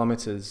 300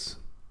 kilometres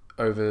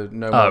over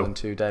no more than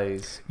 2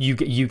 days. You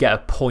get a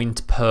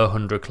point per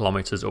 100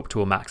 kilometres up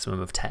to a maximum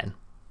of 10.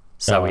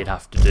 So you'd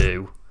have to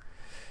do...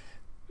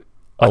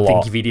 a I lot.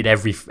 think if he did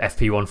every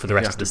FP1 for the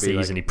rest of the have to be,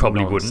 season, like, he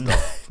probably non-stop.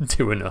 wouldn't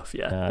do enough.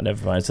 Yeah. Nah,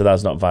 never mind. So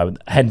that's not viable.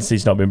 Hence,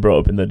 it's not been brought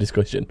up in the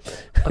discussion.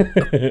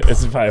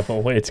 It's a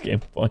viable way to gain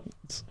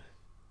points.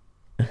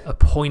 A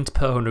point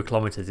per 100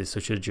 kilometres is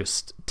such a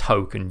just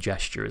token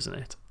gesture, isn't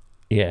it?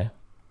 Yeah.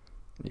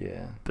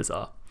 Yeah.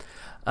 Bizarre.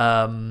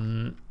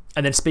 And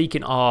then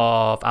speaking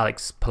of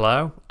Alex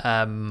Palou,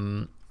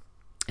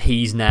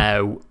 he's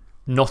now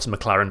not a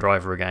McLaren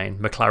driver again.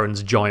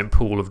 McLaren's giant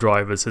pool of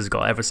drivers has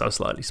got ever so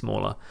slightly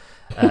smaller.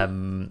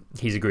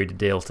 He's agreed a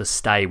deal to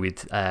stay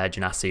with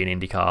Ganassi in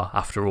IndyCar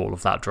after all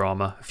of that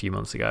drama a few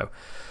months ago.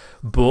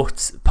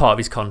 But part of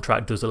his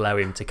contract does allow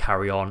him to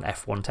carry on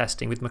F1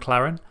 testing with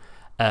McLaren.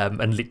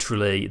 And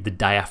literally the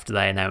day after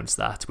they announced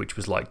that, which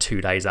was like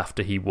 2 days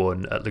after he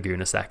won at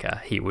Laguna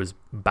Seca, he was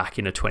back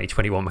in a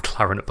 2021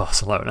 McLaren at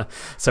Barcelona.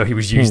 So he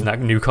was using that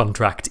new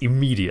contract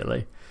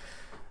immediately.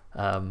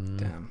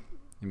 Damn.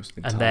 You must have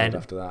been and tired then-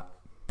 after that.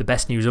 The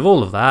best news of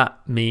all of that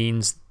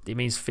means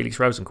Felix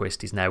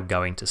Rosenqvist is now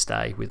going to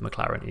stay with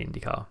McLaren in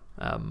IndyCar.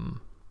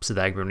 So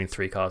they're running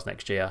 3 cars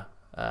next year: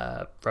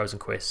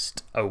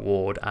 Rosenqvist,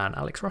 O'Ward, and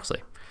Alex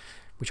Rossi,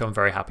 which I'm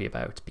very happy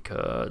about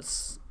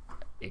because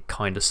it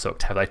kind of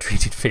sucked how they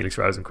treated Felix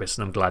Rosenqvist,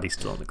 and I'm glad he's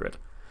still on the grid.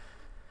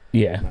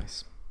 Yeah.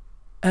 Nice.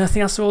 And I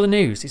think that's all the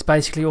news. It's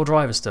basically all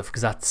driver stuff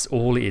because that's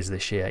all it is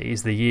this year. It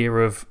is the year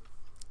of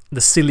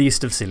the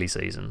silliest of silly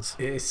seasons.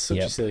 It's such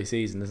Yep. a silly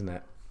season, isn't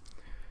it?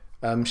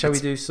 Shall we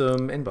do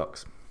some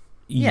inbox?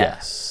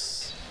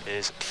 Yes.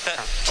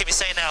 Keep it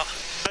saying now.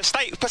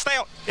 Stay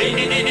out. Hey,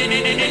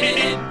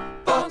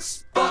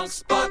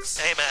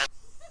 man.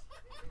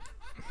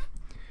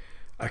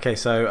 Okay,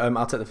 so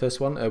I'll take the first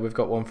one. We've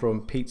got one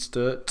from Pete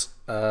Sturt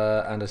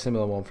and a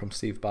similar one from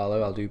Steve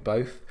Barlow. I'll do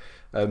both.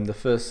 The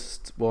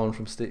first one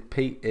from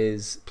Pete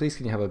is, please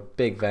can you have a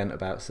big vent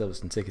about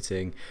Silverstone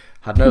ticketing?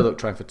 Had no luck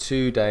trying for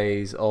 2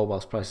 days, all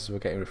whilst prices were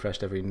getting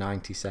refreshed every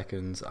 90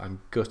 seconds.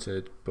 I'm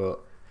gutted, but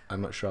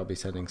I'm not sure I'll be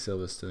sending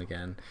Silverstone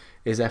again.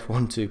 Is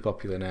F1 too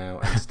popular now?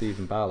 And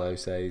Stephen Barlow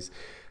says,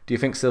 do you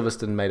think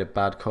Silverstone made a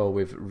bad call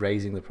with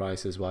raising the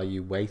prices while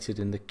you waited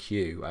in the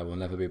queue? I will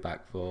never be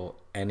back for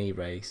any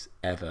race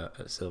ever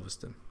at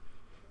Silverstone.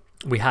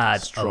 We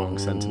had Strong a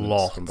sentiments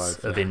lot from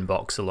both, of yeah.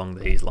 inbox along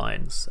these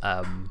lines.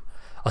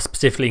 I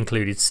specifically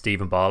included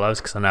Stephen Barlow's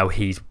because I know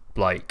he's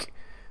like,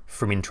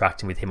 from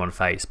interacting with him on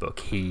Facebook,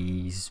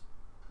 he's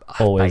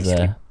Always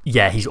basically- there.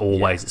 Yeah, he's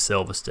always at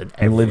Silverstone.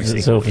 He lives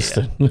at single year.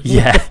 Silverstone.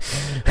 Yeah.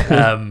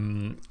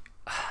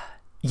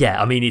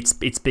 Yeah, I mean, it's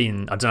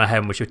been, I don't know how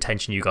much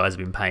attention you guys have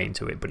been paying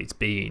to it, but it's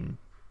been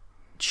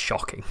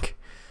shocking.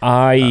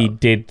 I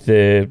did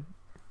the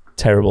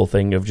terrible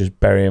thing of just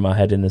burying my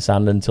head in the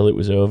sand until it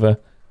was over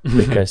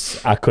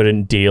because I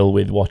couldn't deal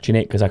with watching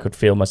it because I could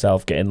feel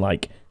myself getting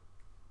like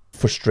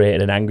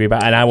frustrated and angry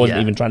about it. And I wasn't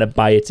Yeah. even trying to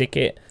buy a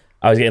ticket.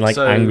 I was getting like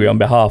So- angry on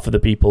behalf of the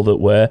people that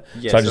were.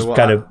 Yeah, so I just what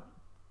kind of...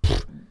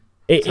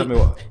 Tell me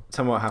what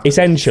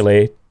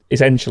happened.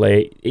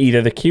 Essentially,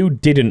 either the queue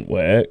didn't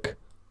work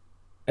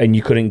and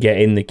you couldn't get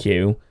in the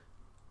queue.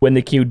 When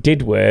the queue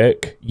did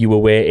work, you were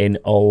waiting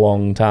a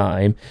long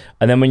time.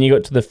 And then when you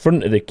got to the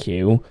front of the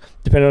queue,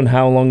 depending on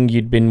how long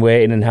you'd been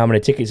waiting and how many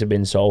tickets had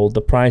been sold,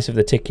 the price of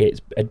the tickets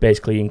had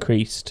basically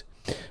increased.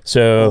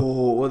 So,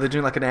 Oh, well, they're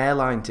doing like an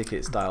airline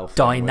ticket style thing.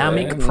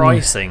 Dynamic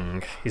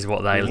pricing is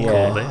what they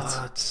called it.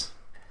 What?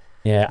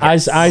 yeah,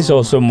 Yes. I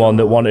saw someone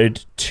that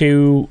wanted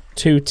two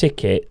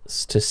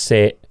tickets to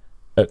sit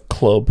at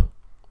club,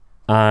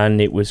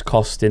 and it was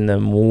costing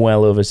them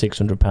well over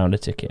 £600 a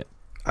ticket.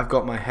 I've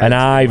got my head. And in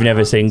I've my never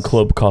hands. seen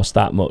club cost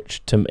that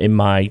much in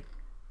my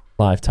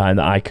lifetime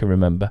that I can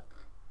remember.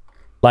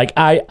 Like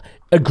a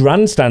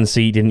grandstand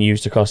seat didn't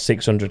used to cost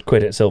 £600 at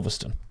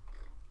Silverstone,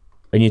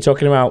 and you're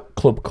talking about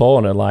club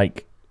corner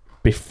like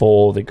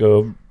before they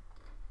go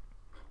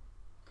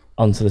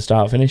onto the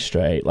start finish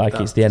straight, like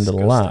That's it's the end of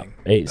the lap.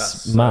 disgusting. It's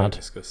That's so mad.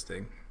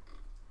 disgusting.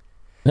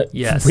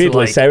 Yeah, so, Weirdly,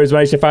 like- Sarah's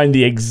managed to find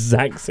the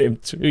exact same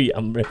tweet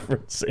I'm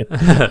referencing.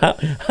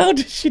 how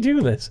did she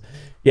do this?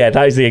 Yeah,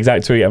 that is the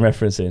exact tweet I'm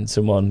referencing.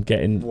 Someone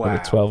getting over Wow.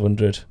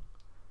 1,200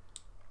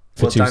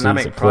 for Well, 2 seats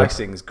dynamic at club.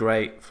 pricing is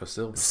great for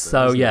Silverstone.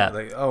 So, isn't it? yeah.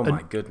 Like, oh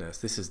my goodness,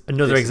 this is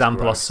Another this is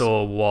example I gross.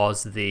 saw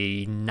was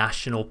the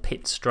National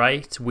Pit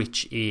Straight,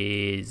 which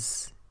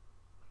is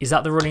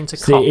that the run into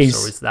See, Cops,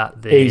 it's- or is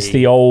that the... It's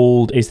the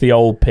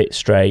old pit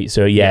straight.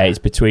 So yeah, Yeah. it's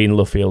between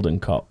Luffield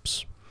and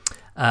Cops.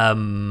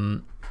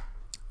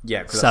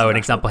 Yeah. 'cause that's So an the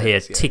example national here,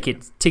 pits, yeah.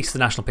 tickets to the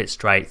National Pit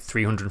Straight,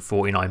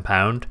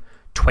 £349.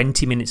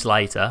 20 minutes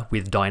later,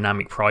 with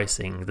dynamic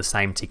pricing, the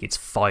same ticket's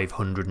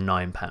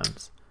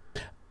 £509.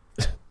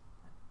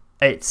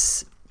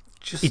 It's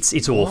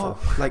awful.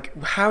 what?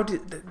 Like, how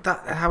did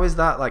that? How is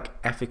that like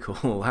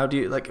ethical? How do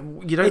you like?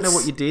 You don't know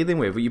what you're dealing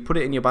with, but you put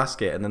it in your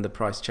basket, and then the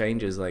price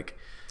changes. Like,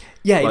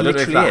 Yeah, well, I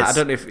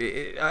don't know if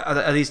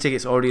are these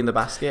tickets already in the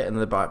basket, and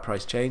then the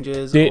price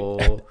changes,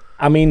 or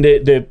I mean,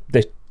 the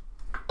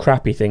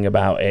crappy thing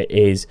about it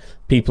is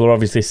people are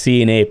obviously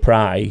seeing a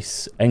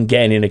price and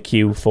getting in a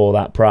queue for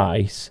that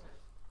price,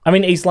 I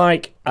mean, it's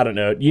like, I don't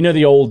know, you know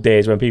the old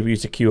days when people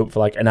used to queue up for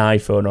like an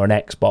iPhone or an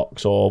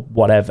Xbox or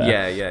whatever?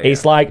 Yeah.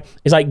 It's like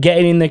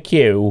getting in the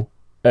queue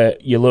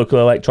at your local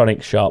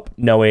electronics shop,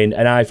 knowing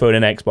an iPhone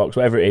and Xbox,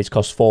 whatever it is,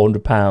 costs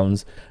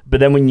 £400. But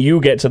then when you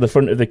get to the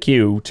front of the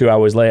queue 2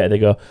 hours later, they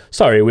go,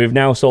 sorry, we've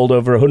now sold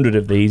over 100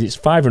 of these. It's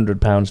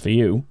 £500 for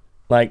you.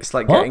 Like, it's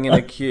like what? getting in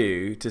a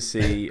queue to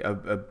see a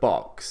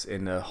box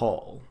in a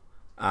hall.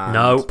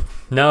 Nope.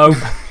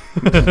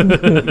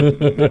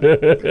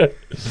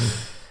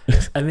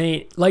 I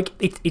mean, like,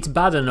 it's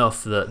bad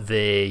enough that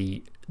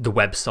the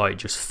website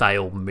just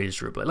failed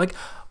miserably. Like,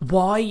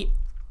 why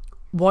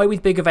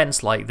with big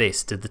events like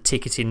this did the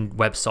ticketing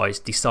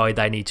websites decide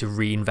they need to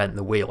reinvent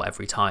the wheel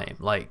every time?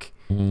 Like,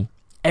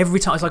 every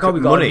time it's like, oh,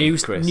 we've got a new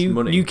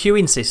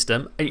queuing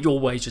system, and it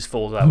always just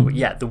falls out. But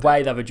yeah, the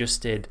way they've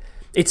adjusted,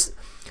 it's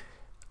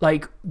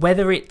like,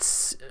 whether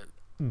it's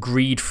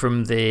greed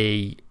from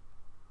the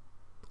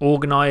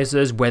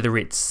organisers, whether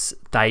it's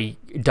they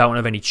don't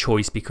have any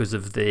choice because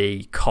of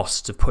the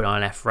cost of putting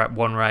on an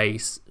F1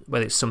 race,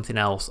 whether it's something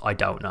else, I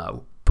don't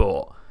know.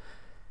 But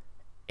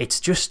it's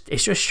just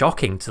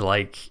shocking to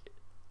like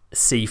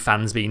see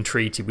fans being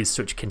treated with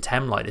such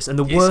contempt like this. And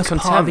the worst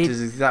part of it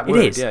is that word.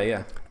 It is.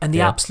 Yeah. And the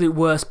absolute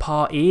worst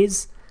part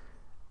is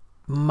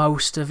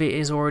most of it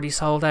is already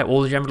sold out.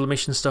 All the general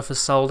admission stuff is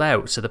sold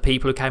out. So the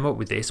people who came up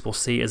with this will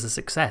see it as a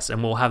success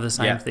and will have the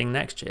same thing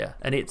next year.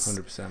 And it's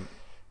 100%.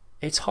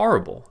 It's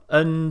horrible.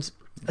 And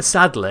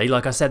sadly,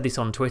 like I said this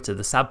on Twitter,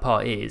 the sad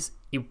part is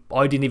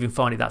I didn't even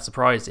find it that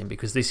surprising,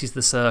 because this is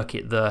the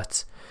circuit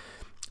that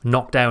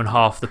knocked down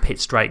half the pit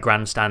straight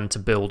grandstand to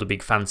build a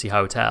big fancy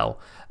hotel,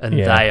 and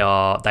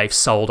they've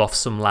sold off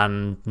some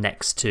land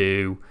next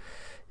to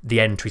the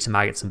entry to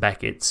Maggots and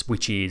Beckett's,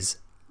 which is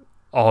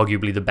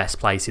arguably the best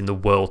place in the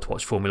world to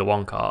watch Formula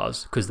One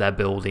cars, because they're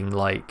building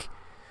like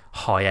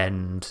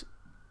high-end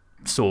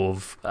sort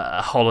of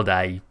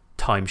holiday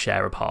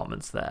timeshare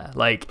apartments there.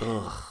 Like,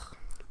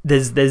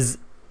 there's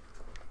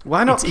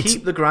why not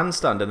keep the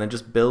grandstand and then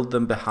just build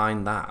them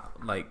behind that?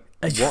 Like,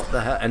 what the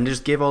hell? And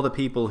just give all the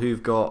people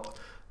who've got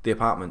the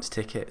apartments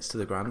tickets to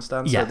the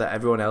grandstand so that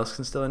everyone else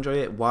can still enjoy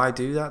it. Why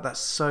do that? That's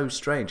so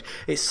strange.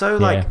 It's so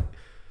like,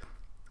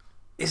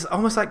 it's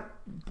almost like,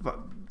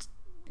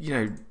 you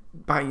know,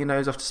 biting your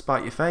nose off to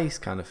spite your face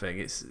kind of thing.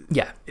 It's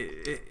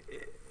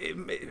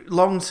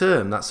long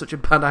term, that's such a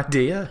bad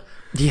idea.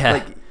 Yeah.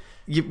 Like,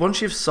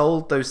 once you've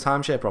sold those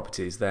timeshare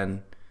properties,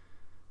 then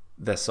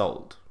they're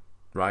sold,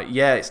 right?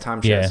 Yeah, it's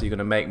timeshare, so you're going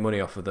to make money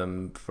off of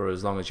them for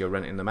as long as you're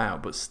renting them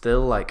out. But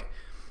still, like,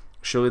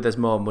 surely there's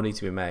more money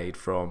to be made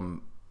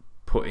from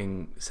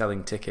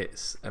selling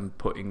tickets and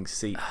putting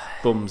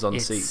bums on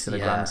seats in a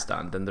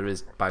grandstand than there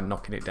is by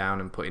knocking it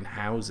down and putting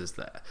houses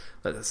there.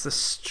 That's the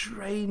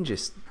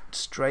strangest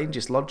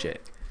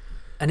logic.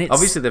 And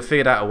obviously they've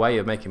figured out a way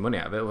of making money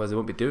out of it, otherwise they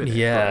won't be doing it.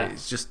 Yeah, but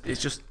it's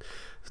just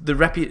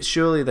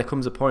surely there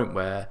comes a point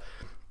where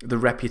the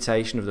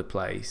reputation of the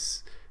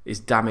place is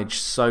damaged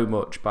so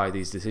much by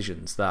these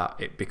decisions that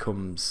it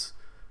becomes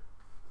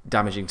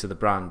damaging to the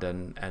brand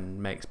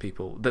and makes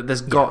people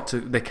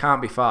they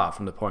can't be far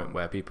from the point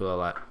where people are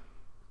like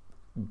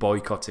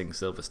boycotting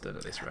Silverstone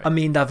at this rate. I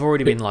mean, they've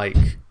already been like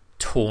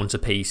torn to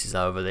pieces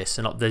over this,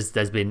 and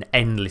there's been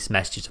endless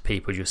messages of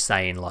people just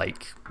saying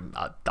like,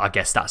 I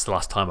guess that's the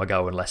last time I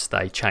go unless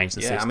they change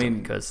the system. I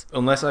mean, because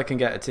unless I can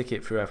get a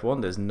ticket through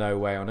F1, there's no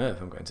way on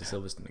earth I'm going to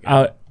Silverstone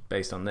again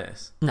based on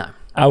this. No,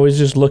 I was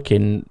just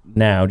looking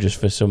now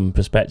just for some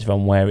perspective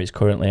on where it's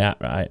currently at.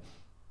 Right,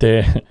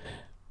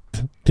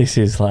 this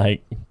is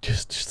like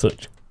just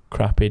such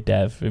crappy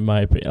dev in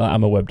my opinion.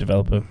 I'm a web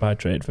developer by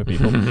trade for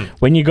people.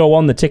 When you go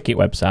on the ticket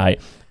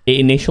website, it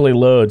initially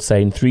loads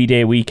saying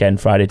 3-day weekend,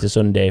 Friday to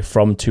Sunday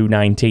from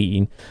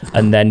 $219,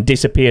 and then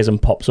disappears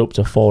and pops up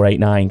to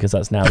 $489 because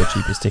that's now the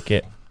cheapest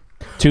ticket.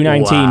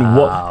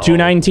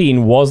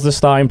 $219 was the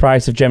starting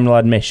price of general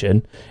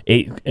admission.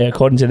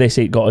 According to this,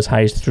 it got as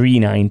high as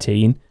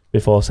 $319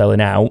 before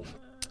selling out.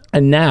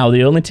 And now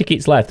the only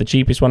tickets left, the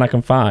cheapest one I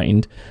can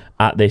find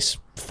at this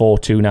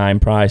 $429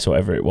 price,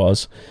 whatever it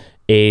was,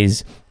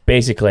 is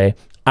basically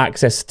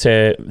access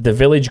to the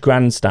Village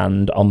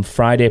Grandstand on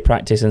Friday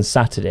practice and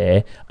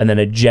Saturday, and then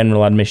a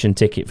general admission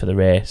ticket for the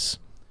race.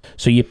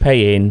 So you're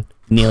paying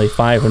nearly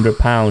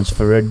 £500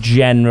 for a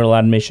general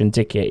admission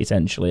ticket,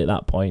 essentially, at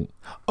that point.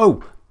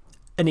 Oh,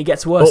 and it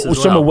gets worse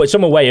as well.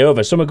 Some are way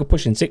over. Some are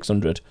pushing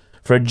 $600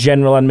 for a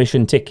general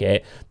admission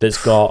ticket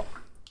that's got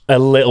a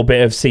little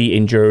bit of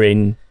seating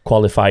during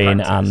qualifying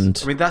practice.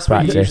 and I mean, that's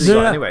practice. what you usually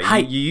got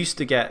anyway. You used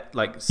to get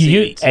like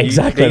seats.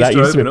 Exactly, that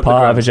used to be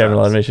part of a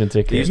general admission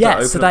ticket.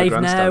 So they've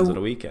now on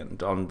a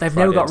weekend on they've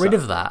Friday now got rid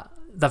of that.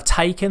 They've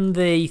taken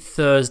the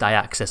Thursday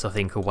access, I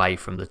think, away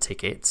from the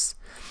tickets.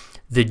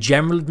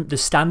 The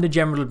standard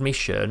general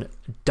admission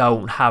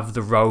don't have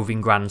the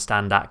roving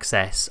grandstand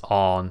access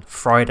on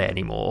Friday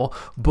anymore,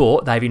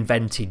 but they've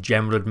invented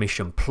general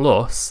admission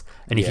plus,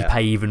 and if you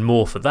pay even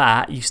more for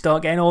that, you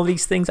start getting all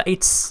these things.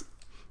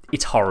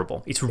 it's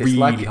horrible. It's It's really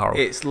like, horrible.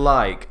 It's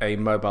like a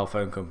mobile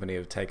phone company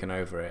have taken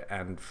over it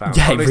and found.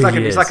 Yeah, it's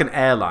really it's is. like an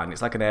airline.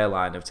 It's like an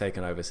airline have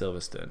taken over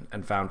Silverstone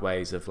and found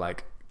ways of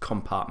like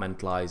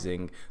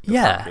compartmentalizing the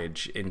Yeah.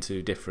 package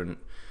into different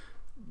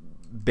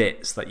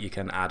bits that you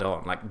can add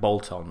on, like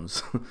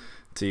bolt-ons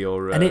to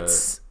your And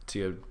it's- to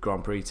your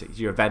Grand Prix ticket,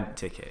 your event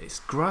ticket. It's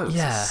gross.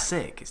 Yeah. It's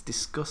sick. It's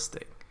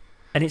disgusting.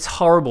 And it's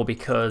horrible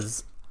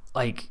because,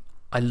 like,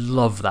 I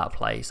love that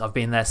place. I've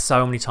been there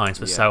so many times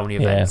for so many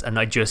events, and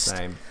it just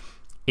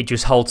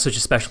holds such a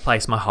special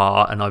place in my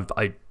heart, and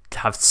I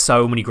have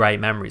so many great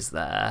memories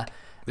there.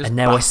 Just and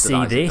now I bastardises see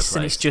the this,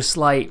 and it's place. just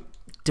like,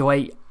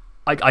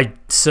 I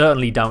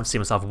certainly don't see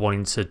myself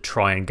wanting to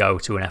try and go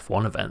to an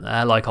F1 event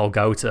there. Like, I'll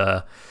go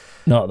to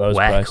Not those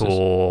WEC prices.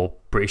 or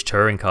British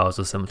Touring Cars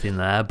or something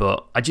there,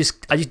 but I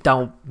just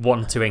don't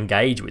want to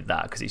engage with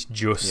that because it's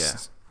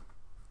just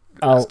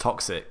It's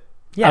toxic.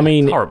 yeah, I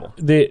mean, it's horrible.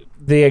 The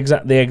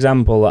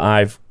example that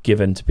I've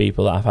given to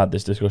people that I've had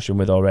this discussion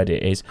with already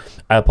is,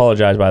 I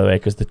apologise by the way,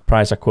 because the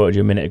price I quoted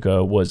you a minute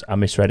ago was, I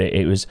misread it.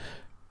 It was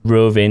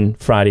roving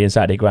Friday and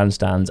Saturday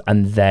grandstands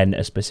and then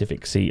a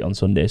specific seat on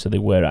Sunday, so they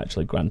were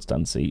actually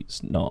grandstand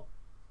seats, not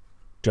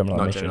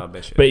general admission.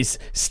 But it's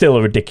still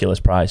a ridiculous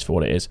price for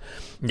what it is.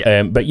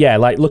 Yeah. But yeah,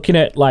 like looking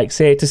at, like,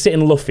 say, to sit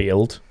in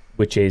Luffield,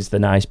 which is the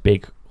nice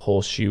big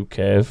horseshoe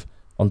curve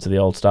onto the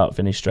old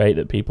start-finish straight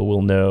that people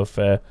will know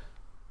for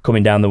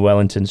coming down the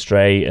Wellington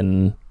Straight,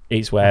 and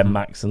it's where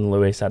Max and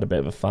Lewis had a bit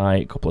of a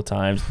fight a couple of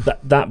times.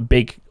 That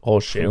big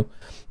horseshoe,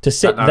 to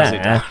sit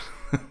there,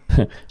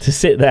 to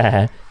sit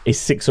there is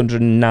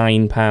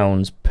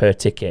 £609 per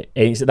ticket.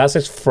 That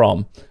says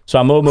from. So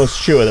I'm almost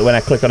sure that when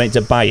I click on it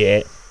to buy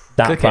it,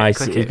 that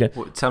price is going.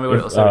 Tell me what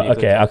it'll say. when you click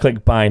Okay, it. I'll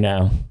click buy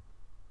now.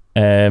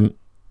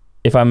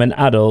 If I'm an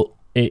adult,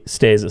 it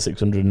stays at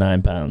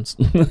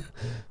 £609.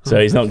 So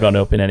it's not gone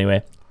up in any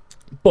way.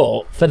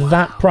 But for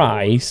that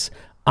price,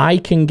 I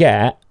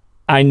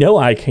know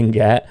I can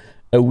get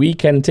a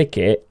weekend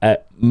ticket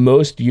at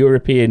most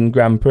European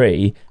Grand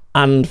Prix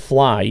and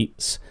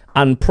flights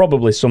and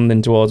probably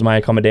something towards my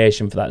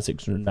accommodation for that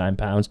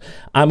 £609.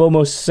 I'm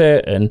almost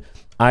certain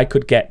I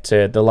could get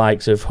to the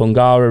likes of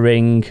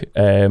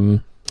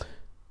Hungaroring,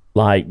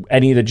 like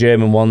any of the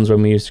German ones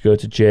when we used to go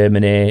to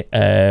Germany.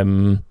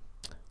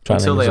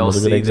 Until they all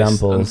see this,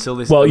 examples. until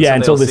they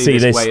see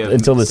this way of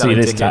until they see selling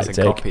this tickets tactic.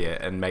 and copy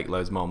it and make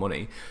loads more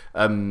money.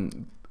 What's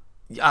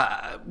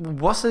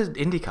an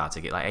IndyCar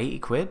ticket? Like 80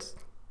 quid?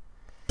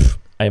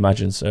 I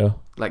imagine so.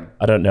 Like,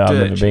 I don't know. I've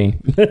never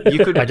been.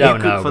 You could, I don't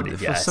you could, know, for, but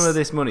for yes. some of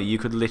this money, you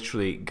could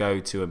literally go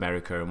to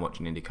America and watch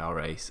an IndyCar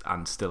race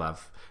and still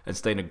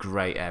stay in a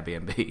great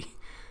Airbnb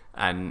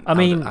and I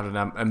mean, have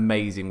an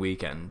amazing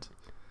weekend.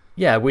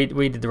 Yeah, we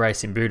did the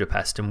race in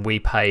Budapest, and we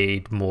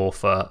paid more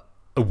for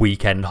a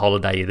weekend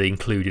holiday that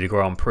included a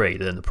Grand Prix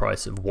than the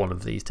price of one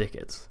of these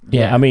tickets.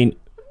 Yeah, I mean,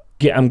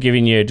 I'm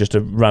giving you just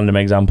a random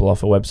example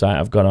off a website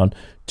I've gone on.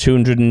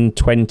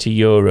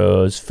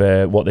 €220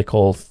 for what they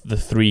call the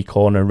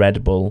three-corner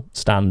Red Bull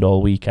stand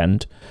all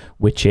weekend,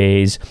 which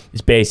is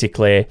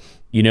basically,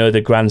 you know,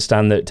 the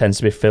grandstand that tends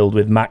to be filled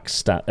with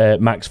Max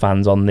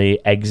fans on the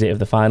exit of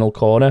the final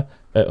corner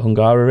at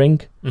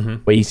Hungaroring,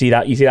 where you see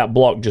that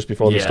block just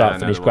before the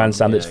start-finish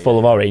grandstand that's full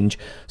of orange.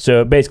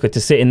 So basically,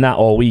 to sit in that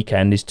all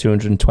weekend is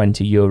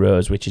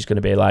 €220, which is going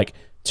to be like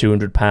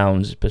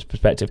 £200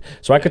 perspective.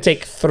 So I could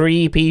take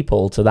 3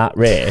 people to that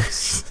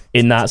race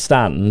in that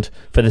stand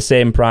for the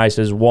same price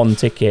as one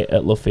ticket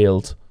at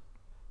Luffield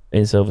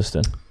in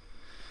Silverstone.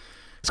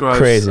 It's Gross.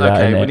 crazy. That,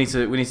 okay,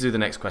 isn't it? we need to do the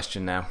next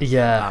question now.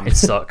 Yeah, it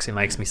sucks. It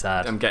makes me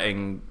sad. I'm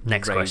getting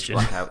Next rage question.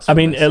 blackouts I from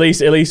mean,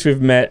 this. at least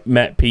we've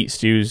met Pete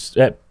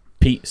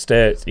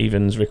Sturt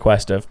Even's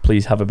request of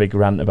please have a big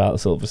rant about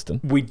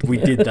Silverstone. We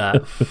did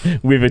that.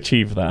 We've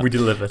achieved that. We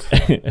delivered.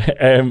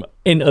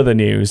 In other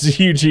news,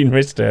 Eugene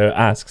Risto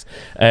asks,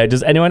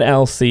 does anyone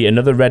else see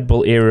another Red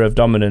Bull era of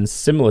dominance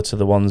similar to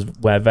the ones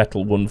where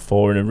Vettel won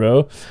 4 in a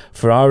row?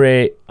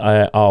 Ferrari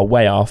are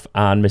way off,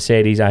 and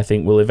Mercedes, I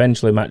think, will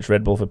eventually match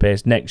Red Bull for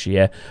pace next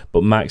year,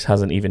 but Max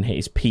hasn't even hit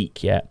his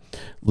peak yet.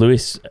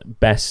 Lewis's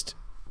best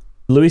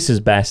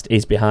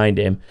is behind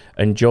him,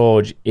 and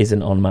George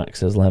isn't on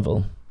Max's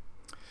level.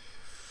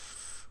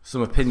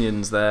 Some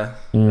opinions there.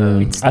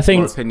 I think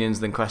more opinions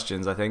than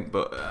questions. I think,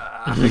 but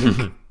I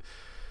think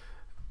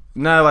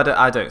no,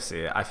 I don't see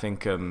it. I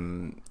think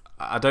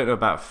I don't know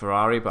about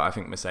Ferrari, but I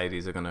think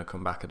Mercedes are going to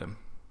come back at them.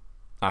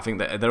 I think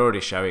that they're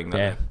already showing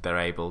that they're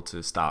able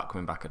to start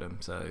coming back at them.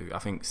 So I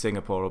think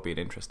Singapore will be an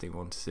interesting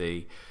one to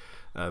see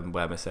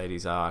where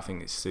Mercedes are. I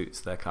think it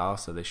suits their car,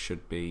 so they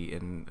should be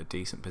in a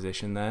decent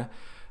position there.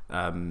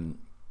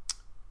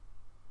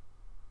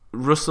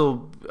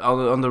 Russell,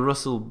 on the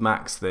Russell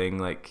Max thing,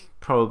 like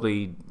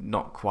probably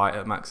not quite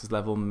at Max's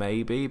level,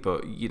 maybe,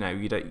 but you know,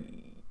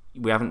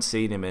 we haven't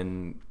seen him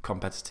in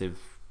competitive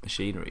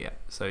machinery yet.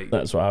 So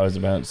that's what I was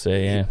about to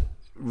say. Yeah,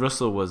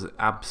 Russell was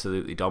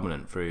absolutely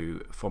dominant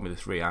through Formula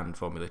 3 and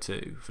Formula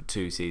 2 for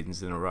 2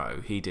 seasons in a row.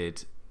 He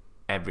did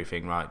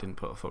everything right, didn't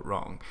put a foot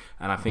wrong,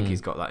 and I think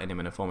he's got that in him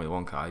in a Formula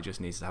 1 car. He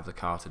just needs to have the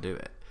car to do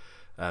it.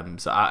 And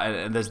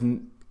there's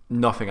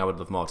nothing I would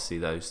love more to see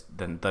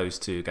than those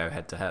two go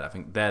head to head. I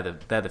think they're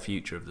the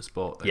future of the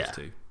sport. Those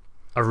two.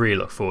 I really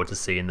look forward to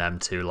seeing them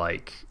two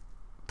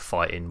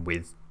fighting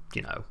with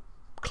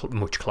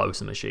much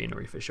closer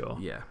machinery for sure.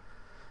 Yeah.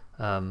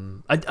 I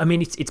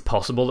mean, it's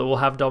possible that we'll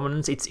have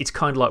dominance. It's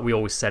kind of like we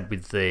always said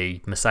with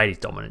the Mercedes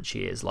dominance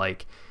years.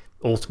 Like,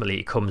 ultimately,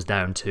 it comes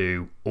down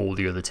to all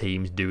the other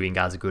teams doing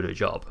as good a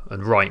job.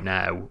 And right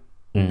now,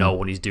 no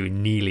one is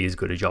doing nearly as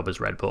good a job as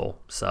Red Bull.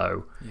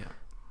 So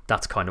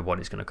that's kind of what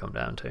it's going to come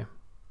down to.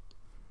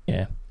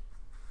 Yeah.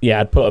 Yeah,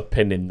 I'd put a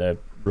pin in the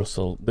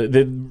Russell.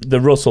 The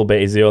Russell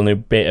bit is the only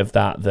bit of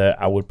that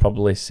I would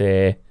probably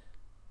say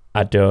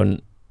I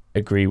don't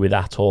agree with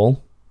at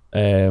all.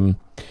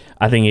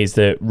 I think it's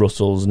that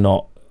Russell's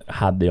not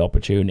had the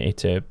opportunity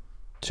to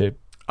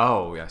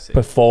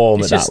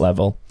perform at that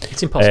level.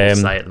 It's impossible to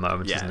say at the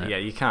moment, isn't it? Yeah,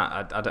 you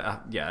can't.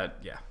 Yeah.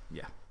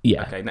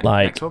 Okay,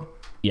 next one.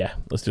 Yeah,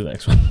 let's do the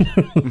next one.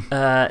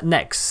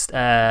 Next,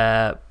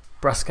 Brasco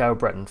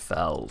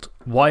Brettenfeld.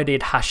 Why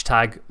did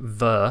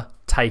 #the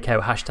take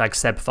out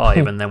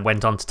 #Seb5 and then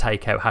went on to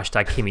take out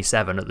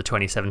 #Kimi7 at the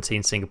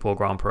 2017 Singapore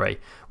Grand Prix?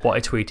 What I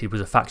tweeted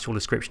was a factual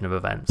description of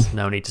events.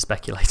 No need to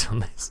speculate on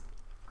this.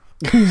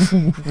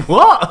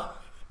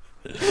 What?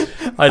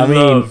 I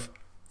love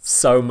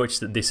so much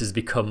that this has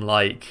become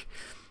like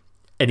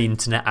an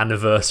internet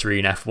anniversary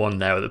in F1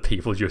 now, that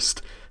people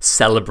just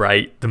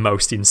celebrate the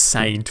most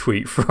insane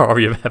tweet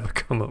Ferrari have ever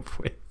come up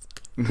with.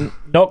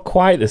 Not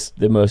quite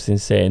the most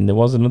insane. There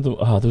was another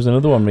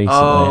one recently.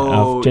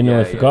 I've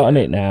genuinely forgotten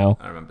it now.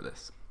 I remember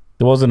this.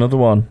 There was another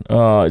one.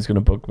 Oh, it's going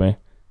to bug me.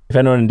 If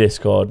anyone in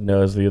Discord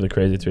knows the other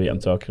crazy tweet I'm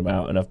talking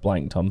about and I've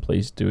blanked on,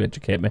 please do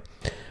educate me.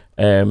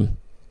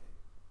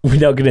 We're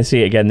not going to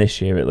see it again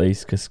this year, at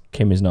least, because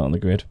Kim is not on the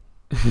grid.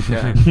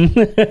 Yeah.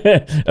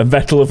 And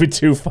Vettel will be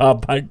too far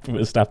back for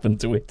Verstappen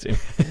to hit him.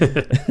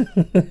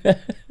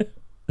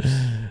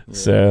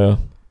 So...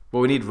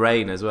 Well, we need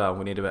rain as well.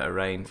 We need a bit of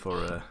rain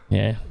for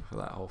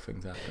that whole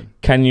thing to happen.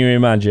 Can you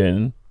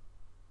imagine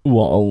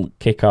what'll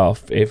kick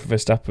off if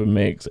Verstappen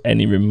makes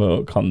any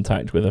remote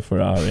contact with a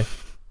Ferrari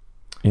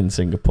in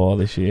Singapore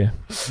this year?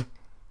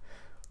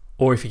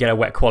 Or if you get a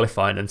wet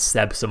qualifying and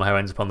Seb somehow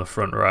ends up on the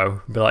front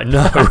row, be like,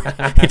 no,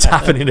 it's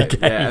happening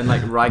again. Yeah, and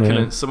like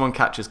Raikkonen, someone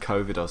catches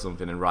COVID or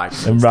something, and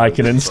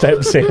Raikkonen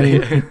steps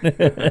in.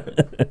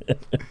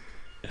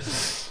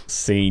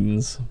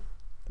 Scenes.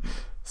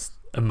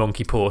 A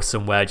monkey paw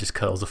somewhere just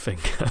curls a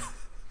finger.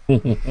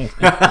 What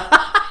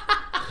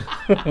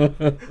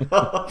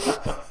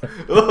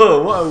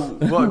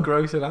a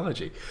gross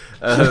analogy.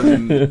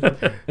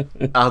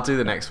 I'll do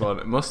the next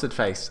one. Mustard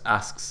Face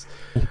asks,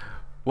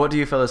 what do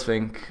you fellas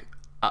think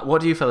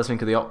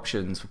of the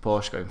options for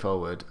Porsche going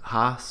forward?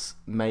 Haas,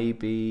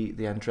 maybe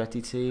the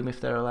Andretti team if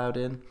they're allowed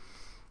in?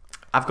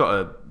 I've got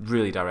a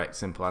really direct,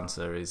 simple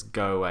answer: is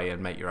go away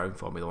and make your own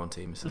Formula One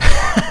team, so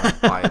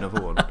buy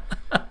another one.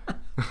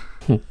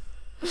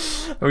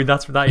 I mean,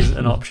 that is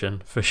an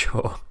option for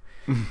sure.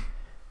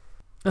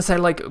 I say,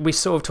 like, we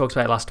sort of talked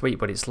about it last week,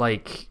 but it's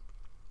like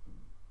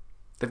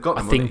they've got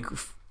the money. Think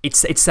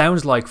it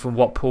sounds like from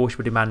what Porsche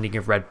were demanding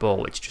of Red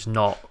Bull, it's just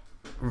not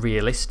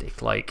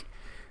realistic. Like,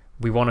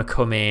 we want to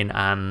come in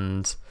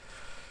and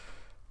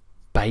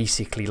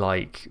basically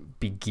like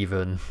be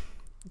given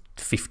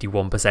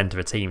 51% of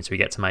a team, so we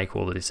get to make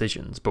all the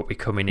decisions. But we're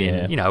coming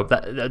in,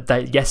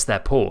 yes, they're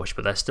Porsche,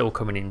 but they're still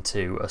coming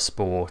into a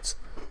sport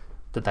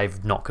that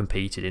they've not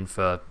competed in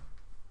for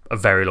a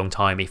very long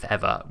time, if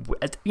ever,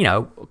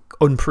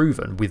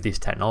 unproven with this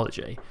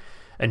technology.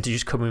 And to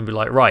just come in and be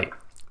like, right,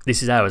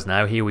 this is ours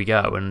now, here we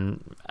go.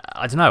 And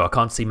I don't know, I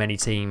can't see many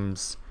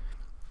teams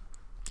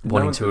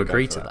wanting to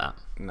agree to that.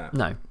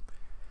 No.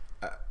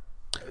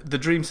 The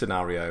dream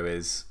scenario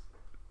is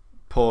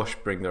Porsche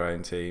bring their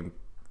own team,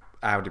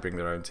 Audi bring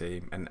their own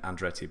team, and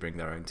Andretti bring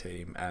their own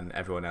team, and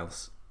everyone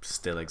else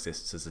still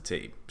exists as a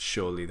team.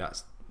 Surely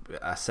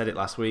I said it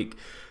last week,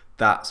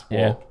 that's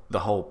what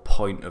the whole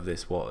point of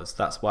this was.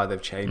 That's why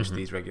they've changed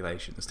these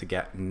regulations, to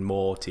get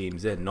more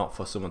teams in, not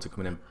for someone to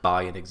come in and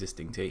buy an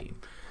existing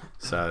team.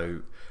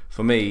 So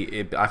for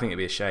me, I think it'd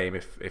be a shame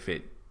if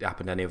it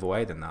happened any other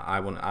way than that. I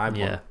want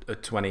a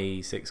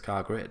 26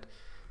 car grid.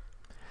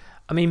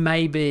 I mean,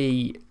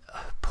 maybe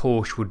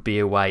Porsche would be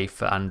a way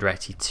for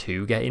Andretti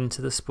to get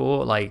into the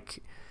sport.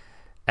 Like,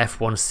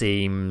 F1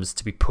 seems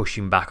to be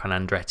pushing back on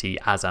Andretti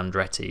as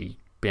Andretti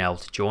being able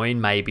to join.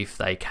 Maybe if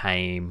they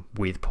came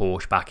with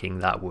Porsche backing,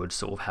 that would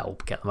sort of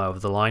help get them over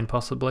the line,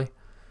 possibly.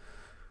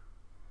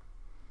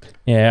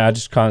 Yeah, I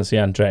just can't see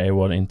Andretti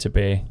wanting to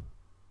be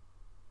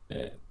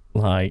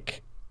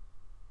like.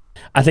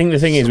 I think the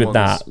thing is with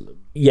that,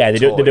 they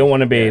don't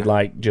want to be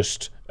like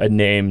just a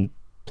name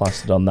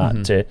plastered on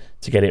that to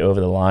get it over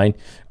the line,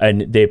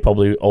 and they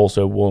probably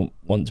also won't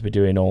want to be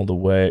doing all the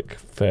work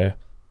for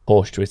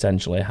Porsche to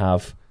essentially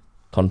have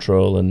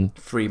control and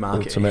free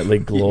market, ultimately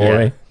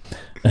glory.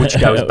 Which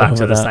goes back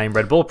to the same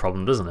Red Bull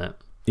problem, doesn't it?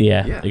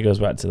 Yeah, it goes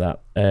back to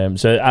that.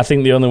 So I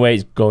think the only way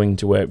it's going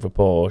to work for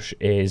Porsche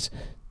is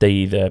they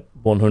either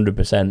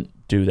 100%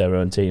 do their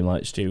own team,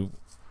 like Stu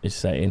is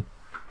saying,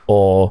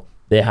 or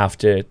they have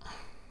to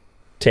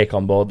take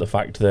on board the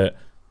fact that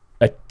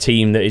a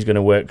team that is going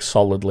to work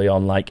solidly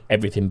on like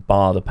everything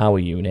bar the power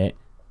unit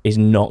is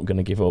not going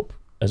to give up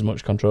as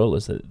much control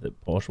as the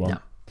Porsche one. No.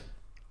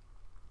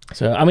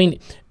 So I mean,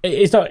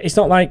 it's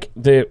not like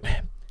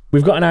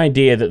we've got an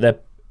idea that the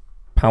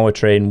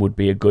powertrain would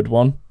be a good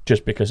one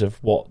just because of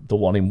what the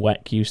one in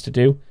WEC used to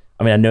do.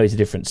 I mean, I know it's a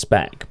different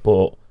spec,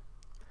 but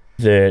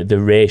the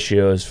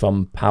ratios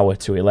from power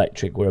to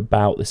electric were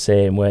about the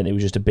same, weren't they? It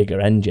was just a bigger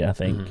engine, I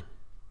think.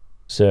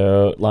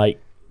 So like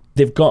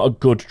they've got a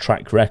good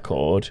track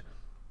record,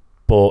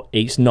 but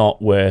it's not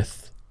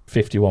worth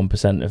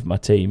 51% of my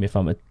team if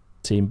I'm a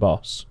team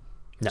boss.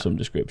 No. Some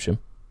description.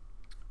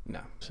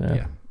 No. So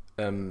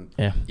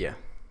Yeah. yeah.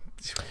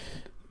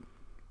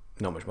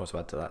 Not much more to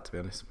add to that, to be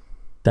honest.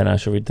 Then I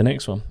shall read the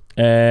next one.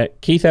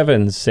 Keith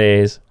Evans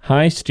says,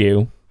 "Hi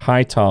Stu,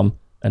 hi Tom,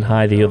 and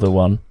hi the other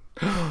one.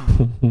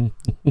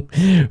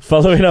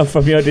 Following on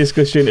from your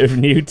discussion of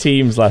new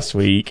teams last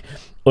week,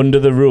 under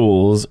the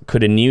rules,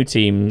 could a new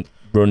team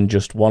run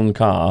just one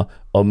car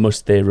or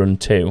must they run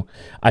two?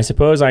 I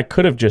suppose I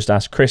could have just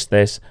asked Chris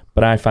this,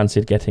 but I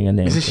fancied getting a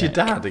name Is this check."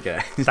 your dad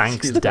again?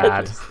 Thanks,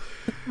 Dad.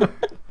 The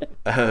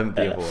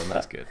other one,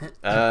 that's good.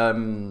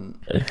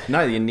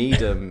 No, you need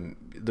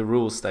the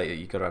rules state that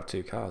you've got to have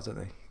two cars, don't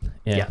they?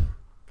 Yeah.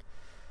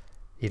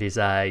 It is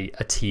a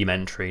team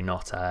entry,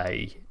 not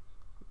a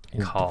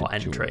car Individual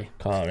entry.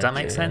 car Does that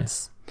make entry,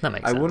 sense? That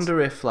makes I sense.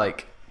 wonder if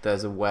like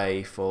there's a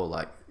way for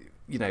like,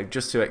 you know,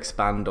 just to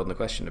expand on the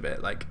question a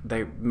bit, like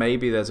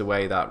maybe there's a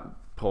way that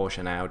Porsche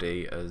and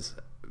Audi as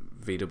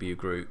VW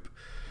Group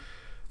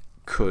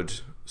could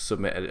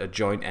submit a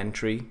joint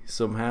entry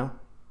somehow,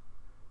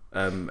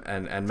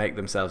 and make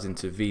themselves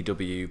into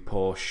VW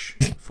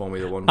Porsche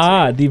Formula One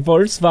team. The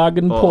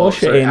Volkswagen Or,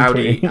 Porsche sorry,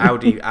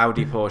 entry.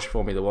 Audi Porsche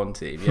Formula One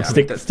team. Yeah,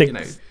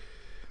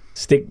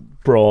 Stick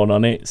Braun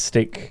on it.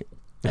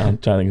 I'm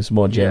trying to think of some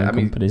more German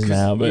companies 'cause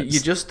now, but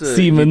you just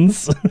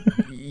Siemens.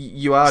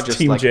 You are just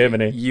Team like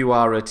Germany. You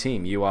are a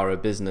team. You are a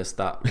business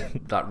that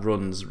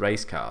runs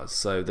race cars.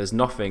 So there's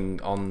nothing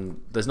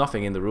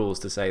in the rules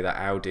to say that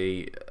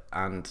Audi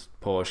and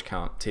Porsche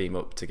can't team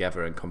up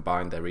together and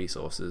combine their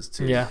resources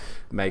to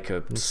make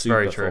a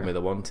super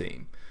Formula One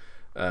team.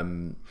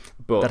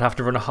 But they'd have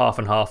to run a half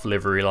and half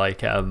livery,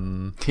 like yeah,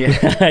 was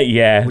they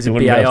it wouldn't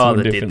be able to BAR run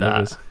that did different that?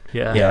 numbers.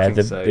 Yeah, Yeah, I think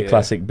the so, yeah.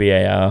 classic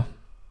BAR.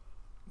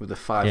 with the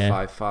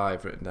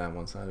 555 written down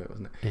one side of it,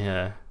 wasn't it?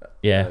 yeah.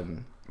 Yeah.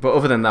 But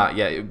other than that,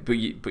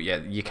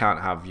 you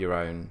can't have your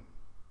own.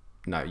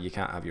 No, you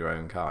can't have your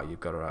own car. You've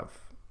got to have.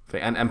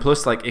 And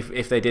plus, like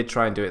if they did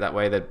try and do it that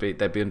way, they'd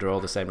be under all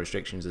the same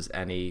restrictions as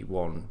any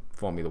one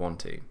Formula One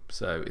team.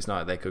 So it's not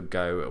like they could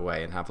go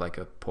away and have like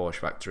a Porsche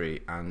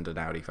factory and an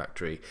Audi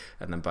factory,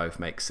 and then both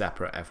make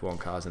separate F1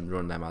 cars and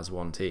run them as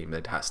one team.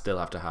 They'd still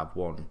have to have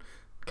one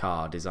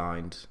car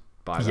designed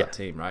by that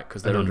team, right?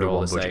 Because they're And under under all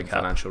one the same budget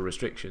cap. financial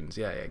restrictions.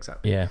 Yeah,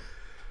 exactly. Yeah.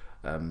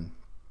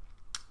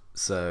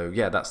 So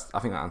yeah, I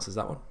think that answers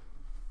that one.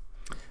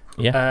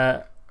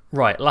 Yeah.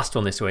 Right, last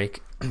one this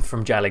week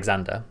from Jay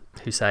Alexander,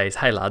 who says,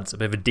 "Hey lads, a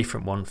bit of a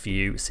different one for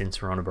you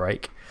since we're on a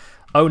break.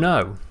 Oh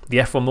no, the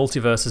F1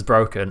 multiverse is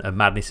broken and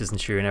madness is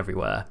ensuing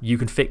everywhere. You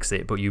can fix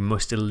it, but you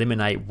must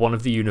eliminate one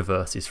of the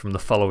universes from the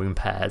following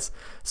pairs.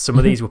 Some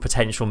of these were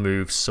potential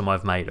moves, some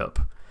I've made up.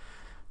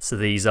 So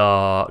these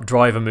are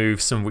driver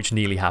moves, some which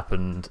nearly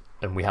happened,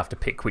 and we have to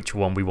pick which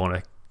one we want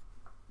to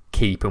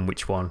keep and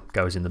which one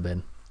goes in the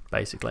bin,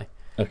 basically.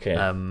 Okay.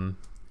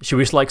 Should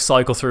we just like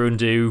cycle through and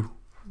do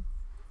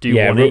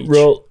yeah, one each?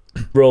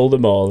 roll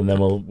them all, and then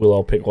we'll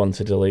all pick one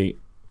to delete.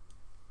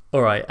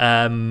 All right.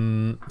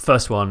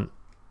 First one,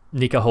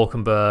 Nico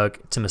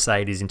Hülkenberg to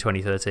Mercedes in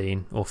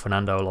 2013, or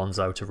Fernando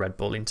Alonso to Red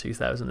Bull in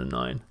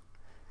 2009.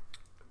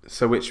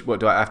 So what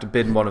do I have to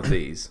bin one of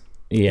these?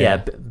 Yeah.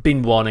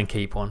 Bin one and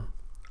keep one.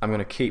 I'm going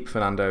to keep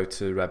Fernando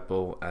to Red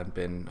Bull and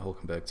bin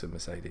Hülkenberg to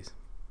Mercedes.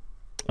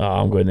 Oh,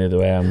 I'm going the other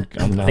way. I'm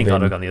I think having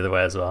I'd have gone the other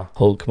way as well.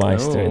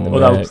 Hulkmeister in the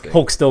Although back.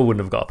 Hulk still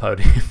wouldn't have got a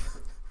podium.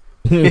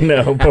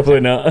 No, probably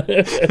not.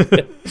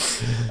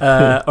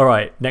 All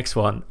right, next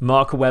one.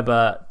 Mark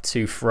Webber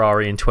to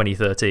Ferrari in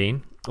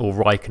 2013, or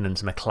Raikkonen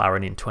to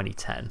McLaren in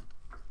 2010.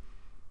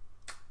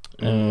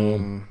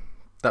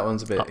 That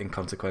one's a bit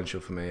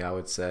inconsequential for me. I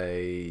would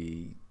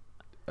say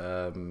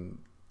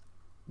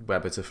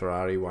Webber to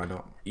Ferrari. Why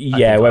not?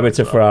 Yeah, I Webber would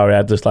to as well. Ferrari.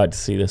 I'd just like to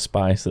see the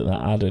spice that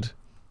added.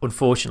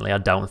 Unfortunately, I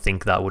don't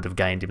think that would have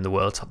gained him the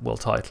world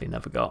title he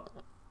never got.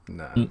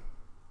 No.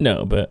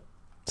 No, but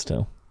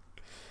still.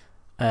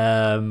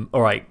 All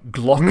right,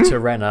 Glock to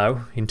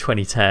Renault in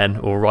 2010,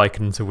 or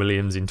Raikkonen to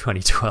Williams in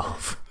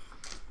 2012.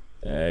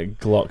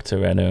 Glock to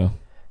Renault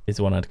is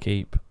the one I'd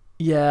keep.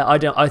 Yeah,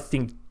 I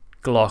think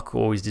Glock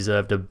always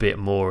deserved a bit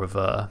more of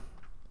a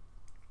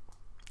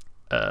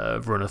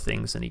run of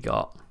things than he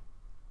got.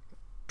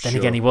 Then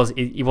again, he was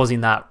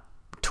in that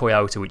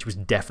Toyota, which was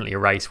definitely a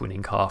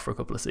race-winning car for a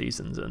couple of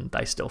seasons, and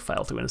they still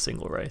failed to win a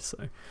single race.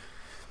 So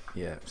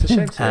Yeah, it's a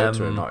shame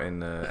Toyota are not in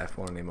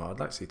F1 anymore. I'd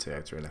like to see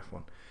Toyota in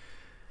F1.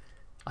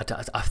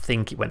 I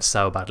think it went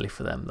so badly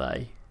for them.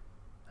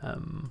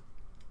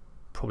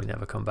 probably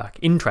never come back.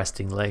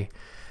 Interestingly,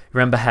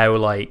 remember how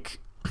like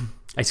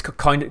it's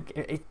kind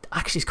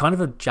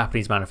of a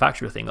Japanese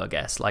manufacturer thing, I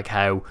guess. Like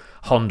how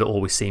Honda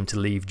always seem to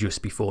leave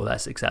just before they're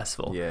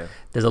successful. Yeah.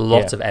 There's a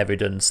lot of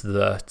evidence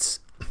that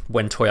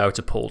when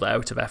Toyota pulled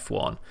out of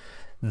F1,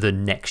 the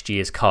next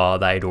year's car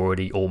they'd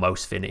already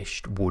almost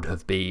finished would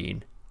have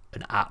been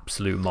an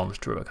absolute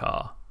monster of a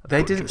car.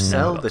 They didn't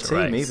sell the to team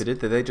race. either,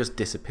 did they? They just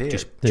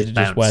disappeared. They just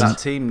bounced. went. That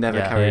team never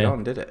carried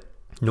on, did it?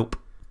 Nope.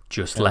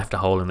 Just left a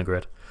hole in the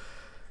grid.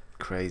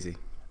 Crazy.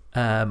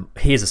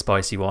 Here's a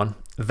spicy one.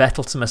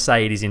 Vettel to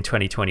Mercedes in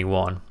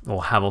 2021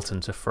 or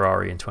Hamilton to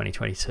Ferrari in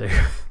 2022.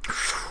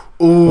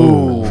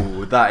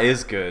 Ooh, that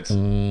is good.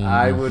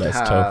 I would that's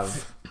have...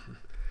 tough.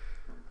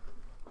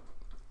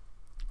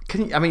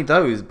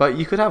 But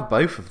you could have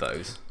both of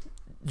those.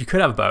 You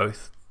could have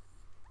both,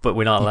 but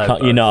we're not allowed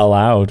both. You're not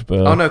allowed, but...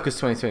 Oh no, because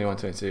 2021,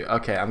 22.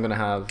 Okay, I'm gonna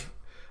have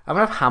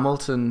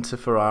Hamilton to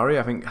Ferrari.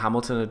 I think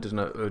Hamilton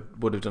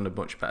would have done a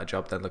much better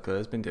job than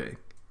Leclerc's been doing.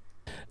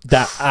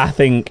 That I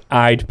think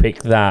I'd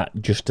pick that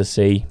just to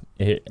see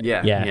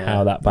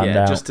how that panned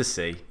out. Just to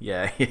see.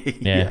 Yeah.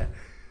 Yeah.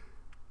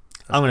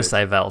 I'm going to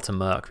say Vettel to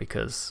Merck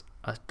because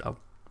I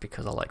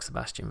like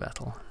Sebastian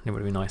Vettel. It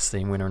would be nice to see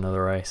him win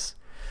another race.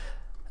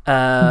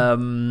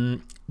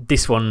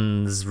 This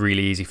one's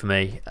really easy for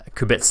me.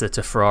 Kubica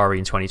to Ferrari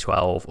in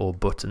 2012 or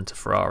Button to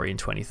Ferrari in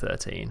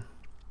 2013.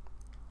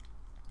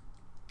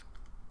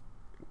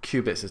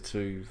 Kubica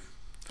to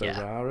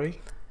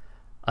Ferrari.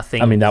 I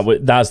think. I mean,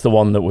 that's the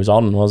one that was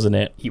on, wasn't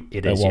it?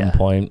 It at is one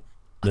point.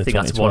 I think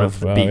that's one of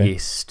the Ferrari.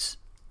 biggest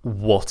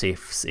what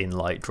ifs in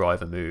like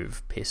driver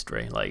move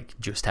history. Like,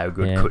 just how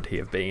good could he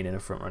have been in a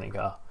front running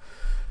car?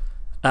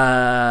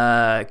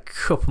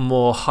 Couple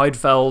more.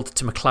 Heidfeld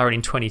to McLaren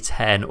in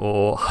 2010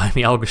 or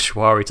Jaime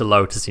Alguersuari to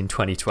Lotus in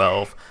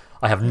 2012.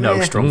 I have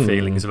no strong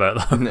feelings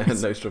about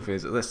those. No strong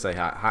feelings. Let's say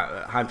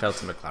Heidfeld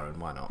to McLaren.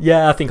 Why not?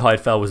 Yeah, I think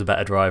Heidfeld was a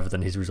better driver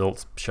than his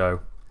results show.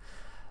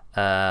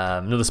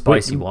 Another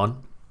spicy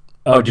one.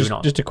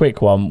 Just a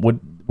quick one.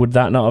 Would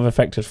that not have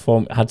affected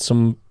had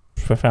some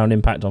profound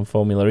impact on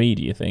Formula E,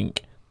 do you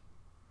think,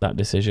 that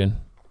decision?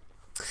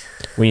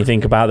 When you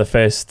think about the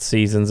first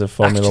seasons of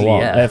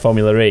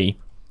Formula E.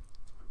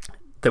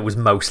 That was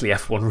mostly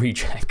F1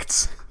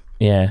 rejects.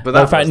 Yeah. But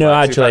that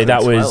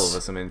that was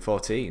or something,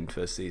 14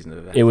 first season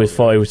of F1. It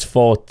was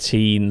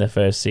 14 the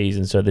first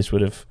season, so this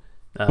would have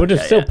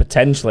still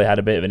potentially had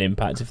a bit of an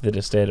impact if they'd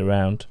have stayed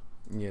around.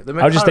 Yeah,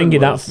 I was just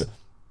thinking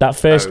that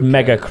first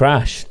mega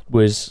crash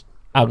was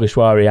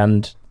Alguersuari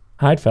and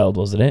Heidfeld,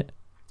 wasn't it?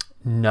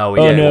 No,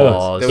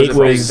 was. It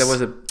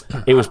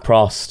was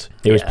Prost.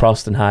 It was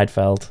Prost and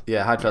Heidfeld.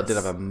 Yeah, Heidfeld did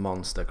have a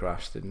monster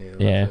crash, didn't he?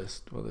 Yeah.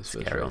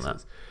 Scary on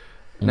that.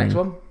 Next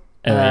one.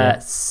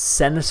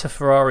 Senna to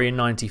Ferrari in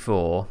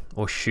 94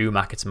 or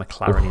Schumacher to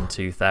McLaren in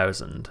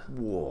 2000.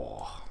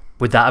 Whoa.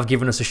 Would that have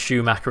given us a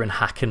Schumacher and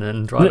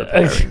Hakkinen driver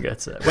pairing?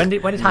 When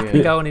did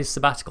Hakkinen go on his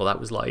sabbatical?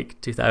 That was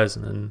like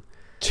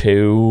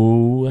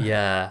 2002.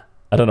 Yeah.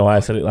 I don't know why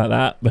I said it like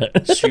that,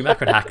 but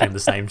Schumacher and Hakkinen in the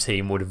same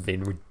team would have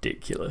been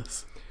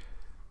ridiculous.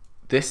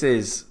 This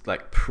is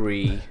like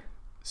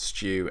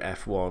pre-Stu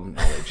F1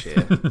 knowledge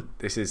here.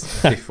 This is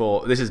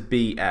before. This is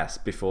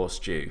BS before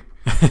Stu.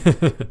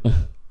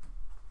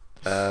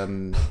 I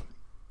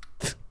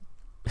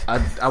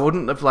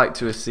wouldn't have liked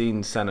to have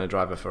seen Senna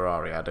drive a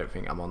Ferrari. I don't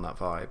think I'm on that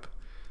vibe.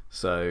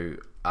 So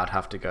I'd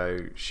have to go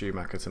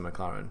Schumacher to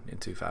McLaren in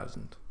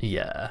 2000.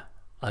 Yeah.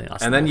 I think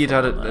that's and then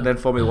then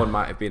Formula 1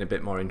 might have been a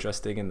bit more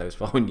interesting in those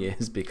following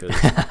years because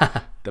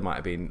there might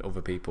have been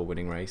other people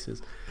winning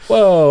races.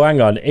 Whoa,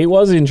 hang on. It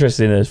was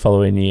interesting in those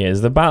following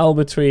years. The battle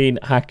between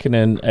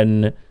Hakkinen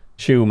and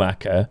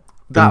Schumacher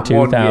that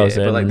in 2000. 1 year,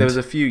 but like there was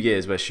a few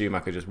years where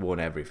Schumacher just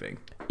won everything.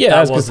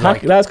 Yeah, that's because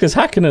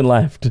Hakkinen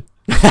left.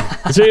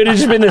 So it would have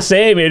just been the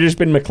same. It would have just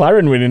been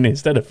McLaren winning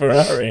instead of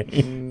Ferrari.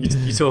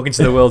 You're talking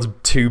to the world's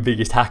two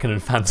biggest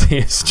Hakkinen fans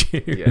here,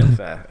 Stu. Yeah,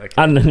 fair. Okay.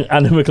 And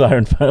a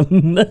McLaren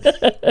fan.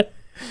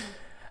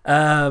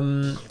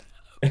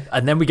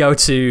 And then we go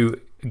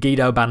to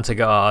Guido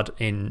Bantegard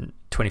in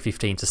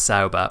 2015 to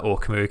Sauber or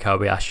Kamui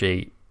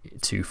Kobayashi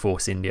to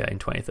Force India in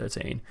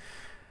 2013.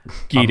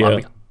 Guido.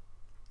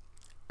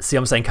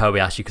 I'm saying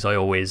Kobayashi because I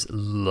always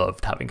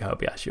loved having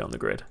Kobayashi on the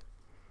grid.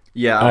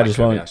 Yeah, I like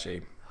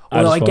Kobayashi.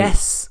 Although I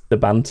guess the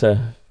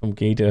banter from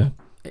Guido.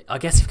 I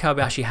guess if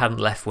Kobayashi hadn't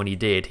left when he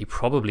did, he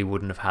probably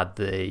wouldn't have had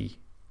the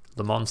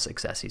Le Mans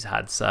success he's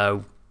had.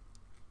 So,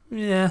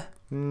 yeah.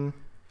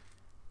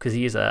 Because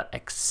he is an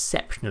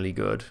exceptionally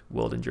good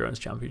World Endurance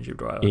Championship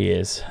driver. He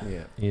is.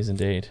 Yeah. He is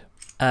indeed.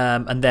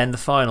 And then the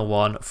final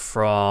one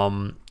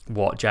from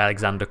what Jay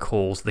Alexander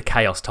calls the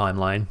chaos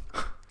timeline.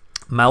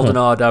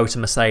 Maldonado to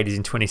Mercedes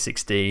in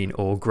 2016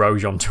 or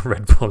Grosjean to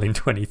Red Bull in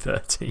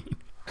 2013.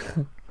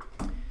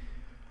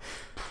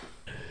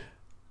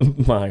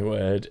 My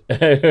word.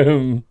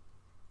 I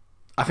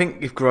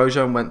think if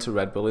Grosjean went to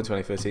Red Bull in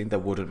 2013, there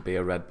wouldn't be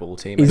a Red Bull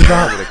team. Is it would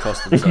have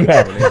cost them so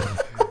much money.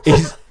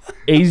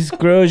 Is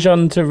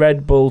Grosjean to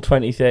Red Bull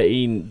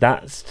 2013?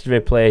 That's to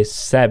replace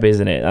Seb,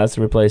 isn't it? That's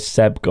to replace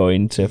Seb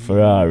going to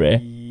Ferrari.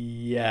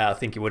 Yeah, I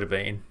think it would have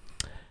been.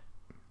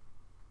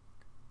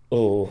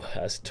 Oh,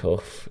 that's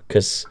tough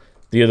because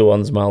the other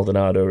one's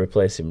Maldonado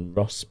replacing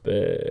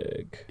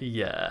Rosberg.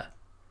 Yeah.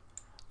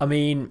 I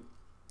mean,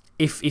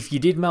 if you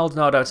did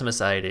Maldonado to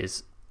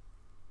Mercedes,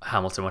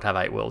 Hamilton would have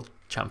 8 world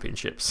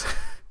championships.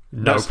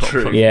 No That's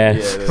problem. true. Yeah.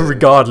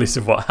 Regardless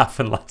of what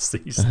happened last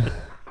season.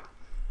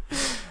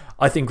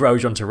 I think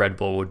Grosjean to Red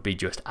Bull would be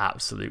just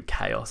absolute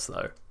chaos,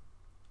 though.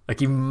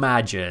 Like,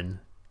 imagine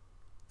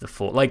the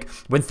thought. Like,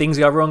 when things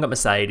go wrong at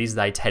Mercedes,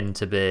 they tend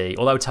to be,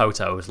 although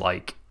Toto is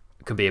like,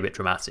 can be a bit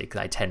dramatic,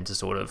 they tend to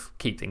sort of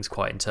keep things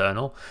quite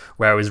internal.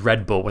 Whereas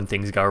Red Bull, when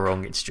things go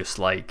wrong, it's just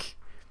like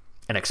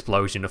an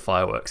explosion of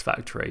fireworks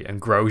factory.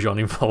 And Grosjean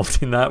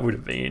involved in that would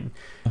have been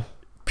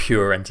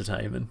pure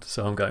entertainment.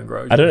 So I'm going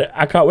Grosjean.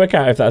 I can't work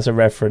out if that's a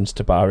reference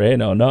to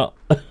Bahrain or not.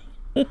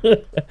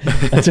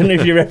 I don't know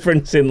if you're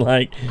referencing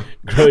like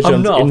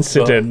Grosjean's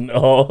incident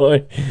or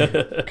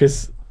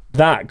because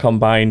that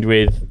combined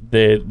with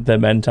the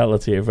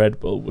mentality of Red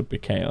Bull would be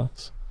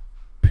chaos,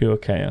 pure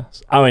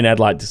chaos. I mean, I'd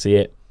like to see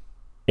it.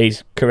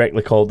 He's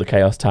correctly called the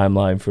chaos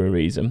timeline for a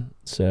reason.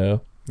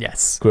 So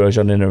yes,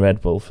 Grosjean in a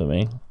Red Bull for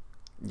me.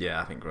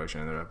 Yeah, I think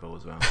Grosjean in the Red Bull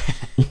as well.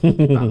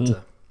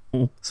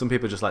 Some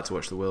people just like to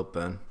watch the world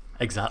burn.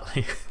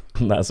 Exactly.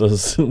 That's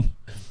us.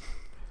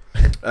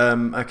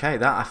 Okay,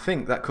 I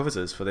think that covers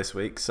us for this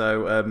week.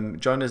 So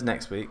join us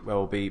next week where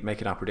we'll be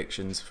making our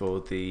predictions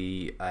for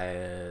the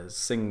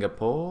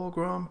Singapore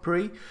Grand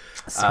Prix.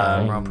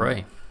 Grand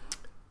Prix.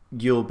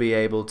 You'll be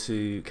able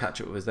to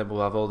catch up with us then.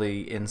 We'll have all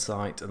the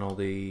insight and all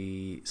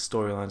the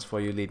storylines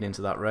for you leading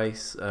into that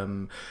race.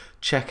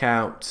 Check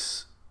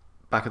out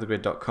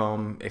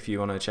backofthegrid.com if you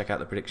want to check out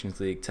the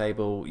Predictions League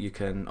table. You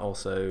can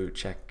also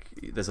check,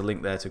 there's a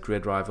link there to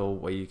Grid Rival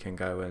where you can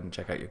go and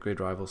check out your Grid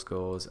Rival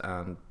scores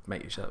and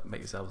make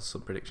yourself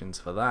some predictions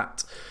for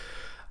that.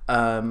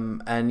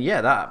 And yeah,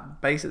 that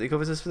basically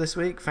covers us for this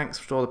week. Thanks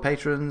to all the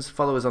patrons.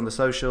 Follow us on the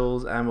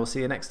socials and we'll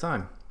see you next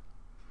time.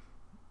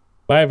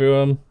 Bye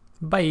everyone.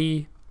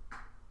 Bye.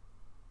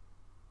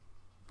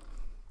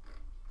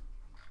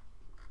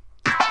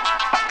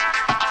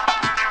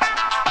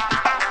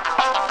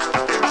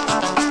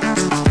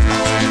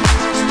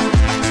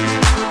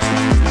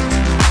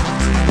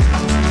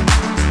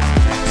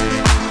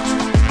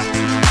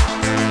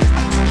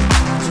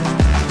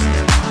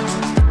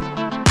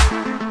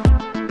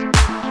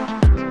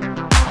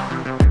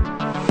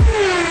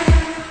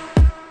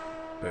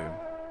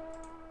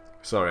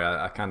 Sorry,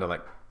 I kind of like